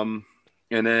 And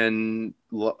then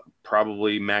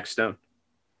probably max stone.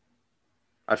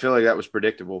 I feel like that was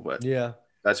predictable, but yeah,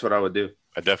 That's what I would do.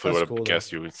 I definitely That's would have cool,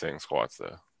 guessed you would saying squats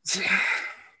though.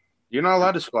 You're not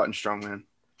allowed to squat in strongman.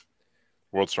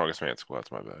 World's Strongest Man squats,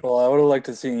 my bad. Well, I would have liked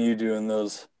to see you doing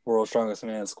those World's Strongest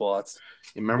Man squats.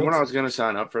 You remember when I was going to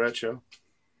sign up for that show?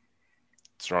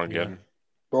 Strong again.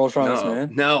 World's Strongest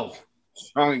Man? No.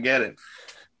 Strong again.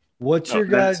 What's your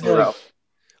guys like?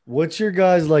 What's your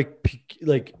guys like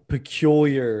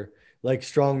peculiar like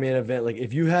strongman event? Like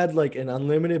if you had like an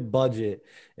unlimited budget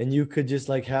and you could just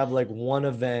like have like one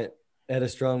event at a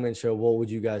strongman show, what would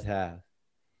you guys have?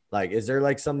 Like, is there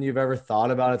like something you've ever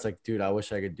thought about? It's like, dude, I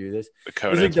wish I could do this. It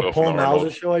was like the Paul Mauser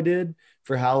show I did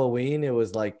for Halloween. It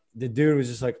was like the dude was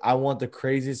just like, I want the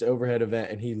craziest overhead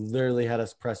event, and he literally had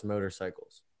us press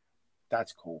motorcycles.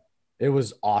 That's cool. It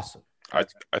was awesome. I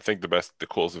think the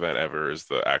coolest event ever is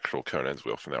the actual Conan's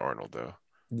wheel from the Arnold, though.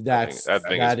 That is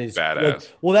badass.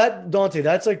 Like, well, that Dante,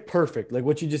 that's like perfect. Like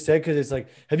what you just said, because it's like,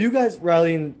 have you guys,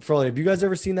 Riley and Frawley, have you guys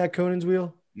ever seen that Conan's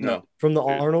wheel? No. From the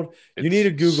Arnold? You need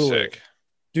to Google it.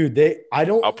 Dude,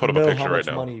 I'll put up a picture right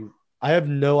now. I have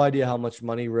no idea how much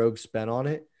money Rogue spent on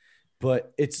it,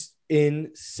 but it's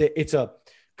insane. It's a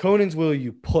Conan's wheel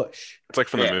you push. It's like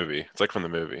from the movie.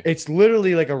 It's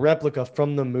literally like a replica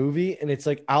from the movie, and it's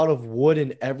like out of wood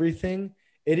and everything.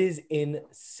 It is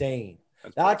insane.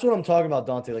 That's what I'm talking about,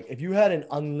 Dante. Like if you had an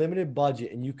unlimited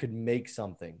budget and you could make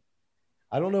something,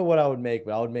 I don't know what I would make,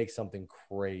 but I would make something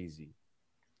crazy.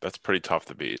 That's pretty tough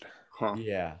to beat. Huh.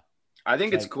 Yeah. I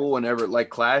think it's cool whenever like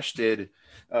Clash did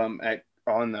on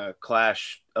the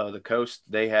Clash the coast,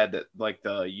 they had like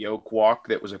the yoke walk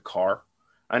that was a car.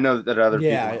 I know that other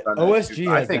people have done OSG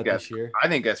has that this year. I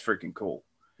think that's freaking cool.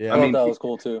 Yeah, I mean that was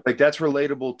cool too. Like that's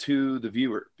relatable to the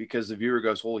viewer because the viewer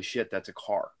goes, "Holy shit, that's a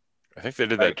car." I think they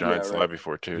did that giant slab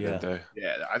before too, didn't they?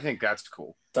 Yeah, I think that's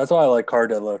cool. That's why I like car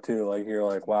deadlift too. Like you're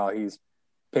like, wow, he's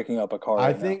picking up a car.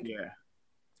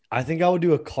 I think I would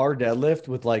do a car deadlift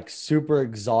with like super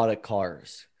exotic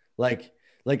cars, like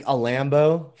a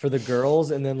Lambo for the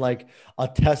girls, and then like a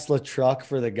Tesla truck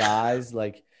for the guys.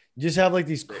 Like just have like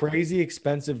these crazy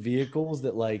expensive vehicles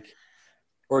that like,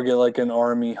 or get like an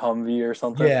Army Humvee or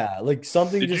something. Yeah, like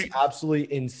something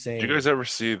absolutely insane. Did you guys ever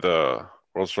see the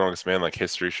World's Strongest Man like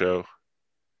history show?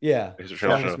 Yeah,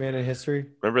 Strongest Man in History.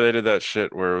 Remember they did that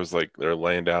shit where it was like they're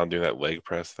laying down doing that leg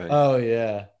press thing? Oh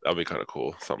yeah, that'd be kind of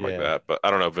cool, something like that. But I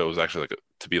don't know if it was actually like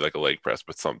to be like a leg press,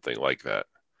 but something like that.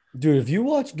 Dude, if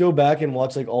you go back and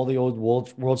watch like all the old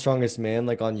World Strongest Man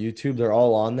like on YouTube, they're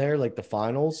all on there, like the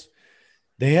finals.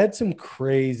 They had some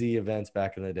crazy events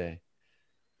back in the day.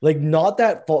 Like not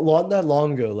that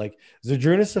long ago, like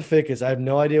Zydrunas Safikis, I have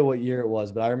no idea what year it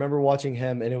was, but I remember watching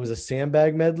him and it was a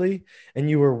sandbag medley and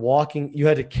you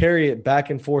had to carry it back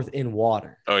and forth in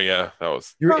water. Oh yeah, that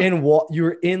was. You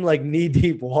were in like knee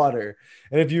deep water.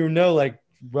 And if you know like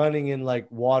running in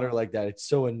like water like that, it's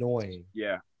so annoying.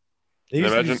 Yeah. They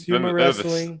used to do sumo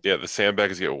wrestling. The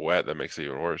sandbags get wet, that makes it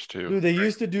even worse too. Dude, they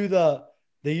used to do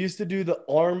the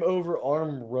arm over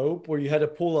arm rope where you had to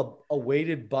pull a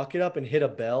weighted bucket up and hit a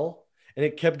bell, and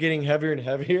it kept getting heavier and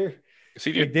heavier.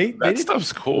 See, dude, like that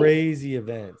stuff's cool. Crazy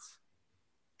events.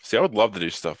 See, I would love to do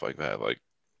stuff like that. Like,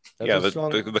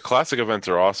 the classic events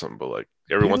are awesome, but like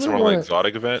every once in a while, an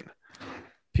exotic event.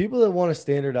 People that want to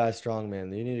standardize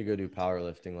strongman, you need to go do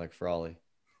powerlifting like Frawley.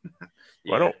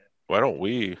 Why don't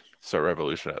we start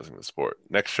revolutionizing the sport?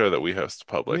 Next show that we host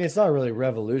public. I mean, it's not really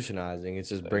revolutionizing. It's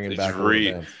just bringing back.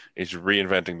 It's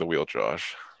reinventing the wheel,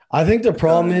 Josh. I think the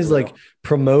problem is like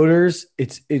promoters.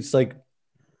 It's like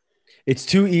it's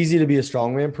too easy to be a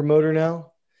strongman promoter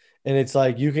now, and it's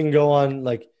like you can go on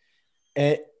like,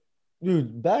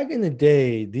 dude. Back in the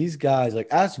day, these guys like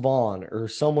ask Vaughn or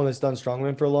someone that's done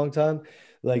strongman for a long time,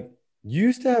 like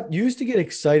used to get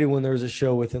excited when there was a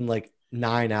show within like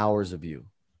 9 hours of you.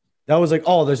 That was like,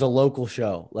 oh, there's a local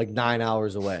show like 9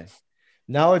 hours away.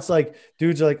 Now it's like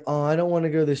dudes are like, oh, I don't want to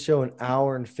go to this show an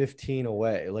hour and 15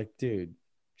 away. Like, dude,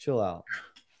 chill out.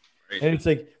 Right. And it's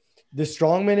like the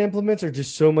strongman implements are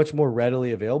just so much more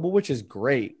readily available, which is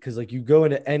great because like you go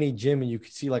into any gym and you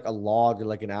can see like a log or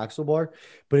like an axle bar,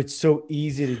 but it's so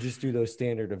easy to just do those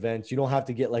standard events. You don't have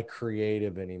to get like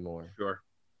creative anymore. Sure.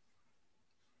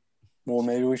 Well,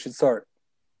 maybe we should start.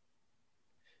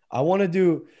 I love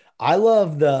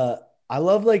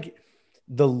like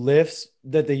the lifts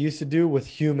that they used to do with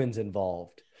humans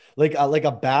involved, like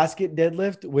a basket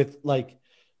deadlift with like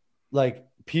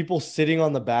people sitting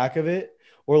on the back of it,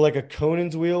 or like a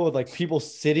Conan's wheel with like people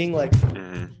sitting like.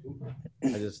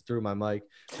 I just threw my mic,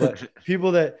 but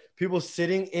people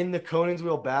sitting in the Conan's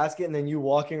wheel basket and then you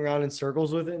walking around in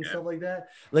circles with it and stuff like that.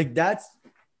 Like that's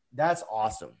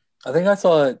awesome. I think I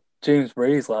saw at James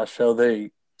Brady's last show.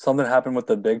 They something happened with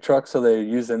the big truck, so they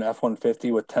used an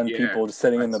F-150 with 10 people just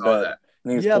sitting in the bed. That.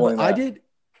 And he was pulling but that. I did.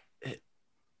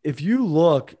 If you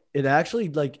look, it actually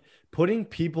like putting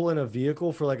people in a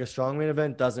vehicle for like a strongman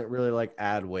event doesn't really like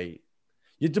add weight.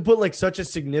 You have to put like such a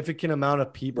significant amount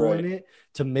of people in it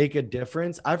to make a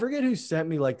difference. I forget who sent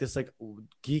me like this like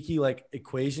geeky like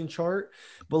equation chart,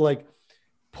 but like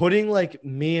putting like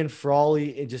me and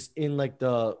Frawley just in like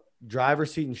the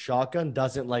driver's seat and shotgun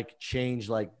doesn't like change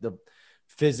like the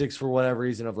physics for whatever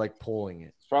reason of like pulling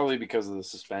it. It's probably because of the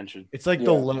suspension. It's like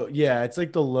the load. Yeah, it's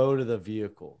like the load of the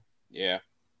vehicle. Yeah.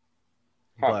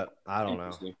 But I don't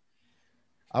know.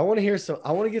 I want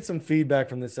to get some feedback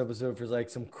from this episode for like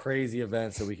some crazy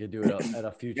events that we could do at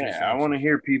a future. Yeah, I want to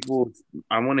hear people.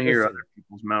 I want to hear other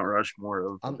people's Mount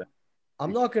Rushmore of.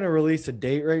 I'm not going to release a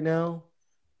date right now,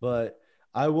 but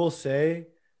I will say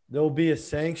there will be a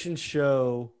sanctioned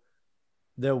show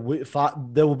that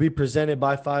will be presented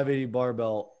by 580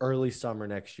 Barbell early summer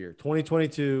next year,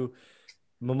 2022,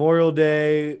 Memorial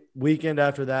Day weekend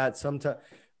after that, sometime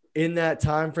in that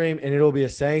time frame, and it'll be a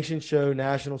sanctioned show,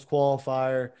 nationals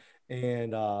qualifier,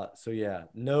 and so yeah,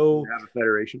 no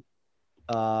federation.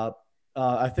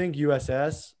 I think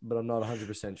USS, but I'm not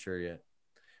 100% sure yet.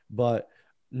 But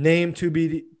name to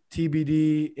be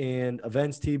TBD and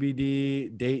events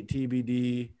TBD, date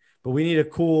TBD. But we need a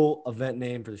cool event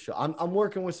name for the show. I'm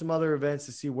working with some other events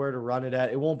to see where to run it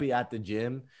at. It won't be at the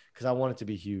gym because I want it to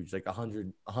be huge, like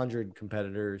 100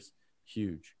 competitors,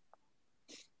 huge.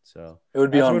 So it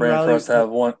would be on brand for us to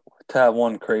have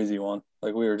one crazy one,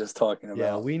 like we were just talking about.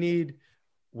 Yeah, we need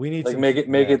like make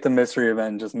it the mystery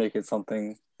event and just make it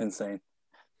something insane.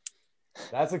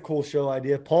 That's a cool show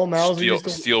idea. Paul Mauser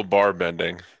steel bar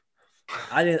bending.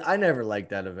 I never liked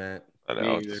that event. I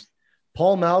know.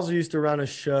 Paul Mauser used to run a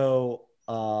show.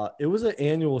 It was an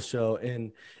annual show,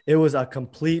 and it was a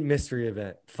complete mystery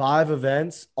event. 5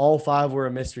 events, all 5 were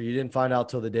a mystery. You didn't find out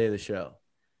till the day of the show.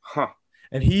 Huh.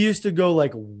 And he used to go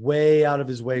like way out of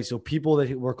his way, so people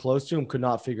that were close to him could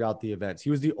not figure out the events. He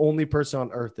was the only person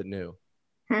on earth that knew.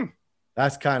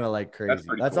 That's kind of like crazy. That's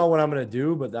cool. not what I'm gonna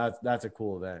do, but that's a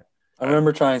cool event. I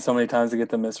remember trying so many times to get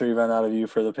the mystery event out of you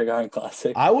for the Pig Iron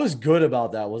Classic. I was good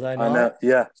about that, was I not? I know,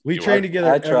 yeah. We trained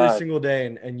together every single day,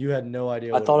 and you had no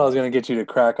idea. I thought I was going to get you to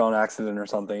crack on accident or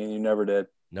something, and you never did.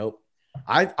 Nope.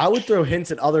 I would throw hints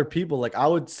at other people. Like, I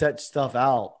would set stuff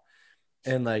out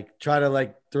and, like, try to,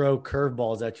 like, throw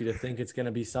curveballs at you to think it's going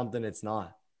to be something it's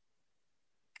not.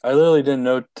 I literally didn't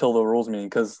know till the rules meeting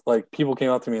because, like, people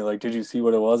came up to me like, did you see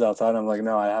what it was outside? And I'm like,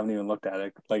 no, I haven't even looked at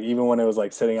it. Like, even when it was,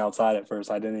 like, sitting outside at first,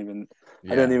 I didn't even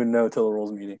know till the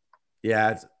rules meeting.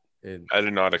 Yeah. I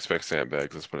did not expect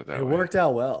sandbags. Let's put it that way. It worked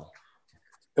out well.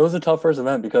 It was a tough first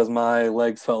event because my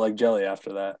legs felt like jelly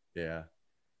after that. Yeah.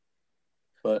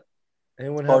 But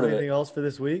anyone have anything else for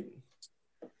this week?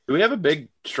 Do we have a big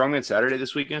Strongman Saturday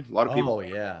this weekend? A lot of people. Oh,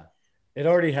 yeah. It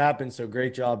already happened, so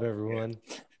great job, everyone.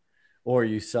 Or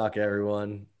you suck,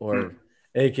 everyone. Or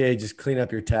AKA just clean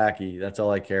up your tacky. That's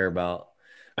all I care about.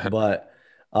 But,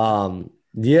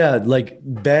 yeah, like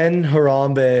Ben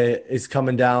Harambe is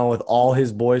coming down with all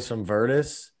his boys from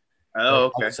Virtus. Oh,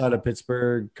 like okay. Outside of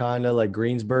Pittsburgh, kind of like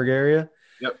Greensburg area.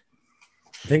 Yep.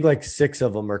 I think like 6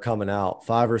 of them are coming out,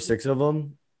 5 or 6 of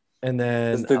them. And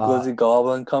then is the Glizzy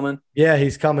Goblin coming? Yeah,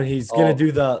 he's coming. He's gonna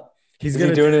do the. He's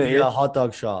gonna do the hot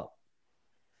dog shop.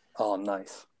 Oh,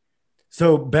 nice.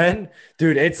 So Ben,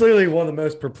 dude, it's literally one of the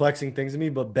most perplexing things to me.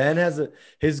 But Ben has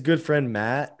his good friend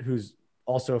Matt, who's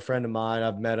also a friend of mine.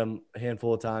 I've met him a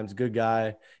handful of times. Good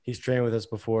guy. He's trained with us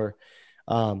before.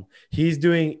 He's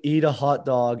doing eat a hot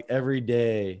dog every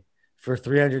day for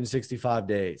 365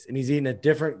 days. And he's eating a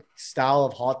different style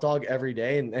of hot dog every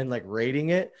day and like rating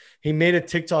it. He made a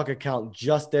TikTok account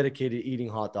just dedicated to eating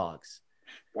hot dogs.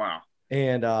 Wow.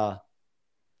 And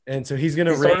so he's going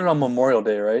to rate. He started on Memorial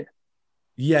Day, right?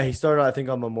 Yeah, he started, I think,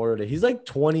 on Memorial Day. He's like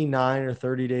 29 or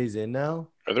 30 days in now.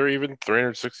 Are there even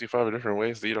 365 different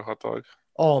ways to eat a hot dog?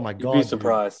 Oh, my God. You'd be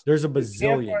surprised. Dude. There's a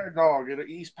bazillion. Campfire dog at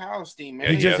East Palestine, man.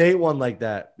 He just ate one like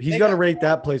that. He's got to rate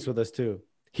that place with us, too.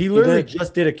 He literally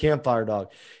just did a campfire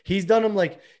dog. He's done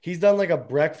a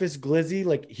breakfast glizzy.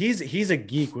 Like he's a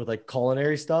geek with like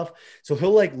culinary stuff. So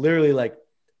he'll like literally like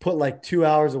put like 2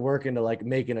 hours of work into like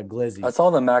making a glizzy. I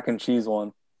saw the mac and cheese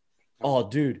one. Oh,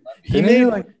 dude.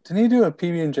 Didn't he do a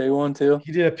PB&J one too?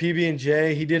 He did a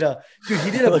PB&J. He did a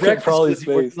breakfast glizzy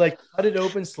where he like cut it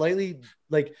open slightly,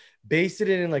 like basted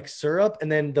it in like syrup, and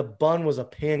then the bun was a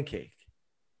pancake.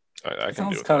 I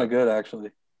sounds kind of good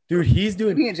actually. Dude, he's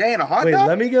doing PB&J and a hot dog.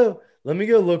 Let me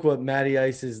go look what Matty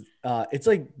Ice is. It's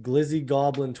like Glizzy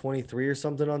Goblin 23 or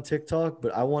something on TikTok.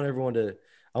 But I want everyone to.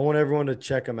 I want everyone to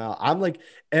check him out. I'm like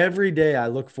every day I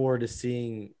look forward to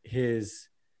seeing his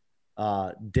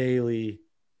daily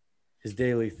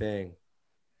thing.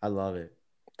 I love it.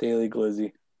 Daily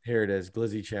Glizzy. Here it is,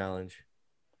 Glizzy Challenge.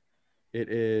 It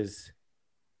is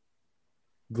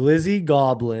Glizzy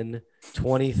Goblin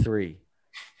 23.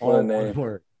 What a All name. one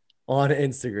word on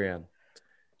Instagram.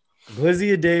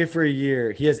 Glizzy a day for a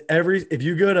year. He has if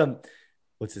you go to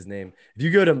what's his name? If you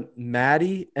go to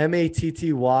Matty, Matty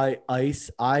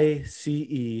Ice ICE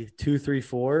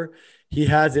 234, he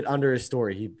has it under his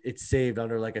story. It's saved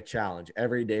under like a challenge,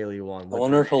 every daily one. I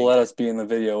wonder if he'll let us be in the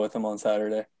video with him on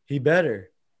Saturday. He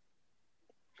better.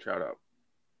 Shout out.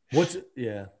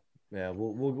 Yeah.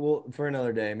 We'll for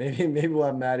another day. Maybe we'll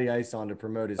have Matty Ice on to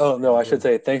promote his. Oh no, I should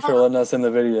say thanks for letting us in the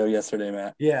video yesterday,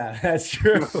 Matt. Yeah, that's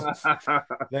true.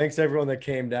 Thanks everyone that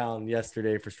came down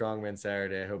yesterday for Strongman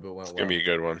Saturday. I hope it went well. It's gonna be a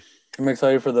good one. I'm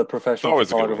excited for the professional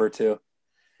photographer too.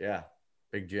 Yeah,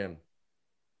 Big Jim.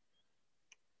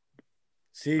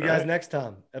 See you guys next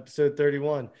time. Episode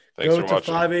 31. Thanks Go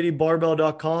to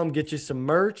 580barbell.com. Get you some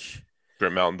merch.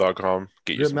 Gripmountain.com.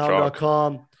 Get you some chalk.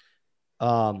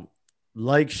 Gripmountain.com.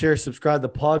 Like, share, subscribe to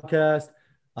the podcast.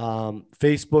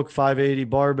 Facebook 580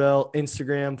 Barbell.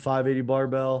 Instagram 580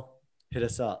 Barbell. Hit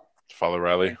us up. Follow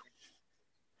Riley.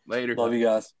 Later. Love you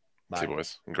guys. Bye. See you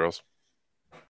boys and girls.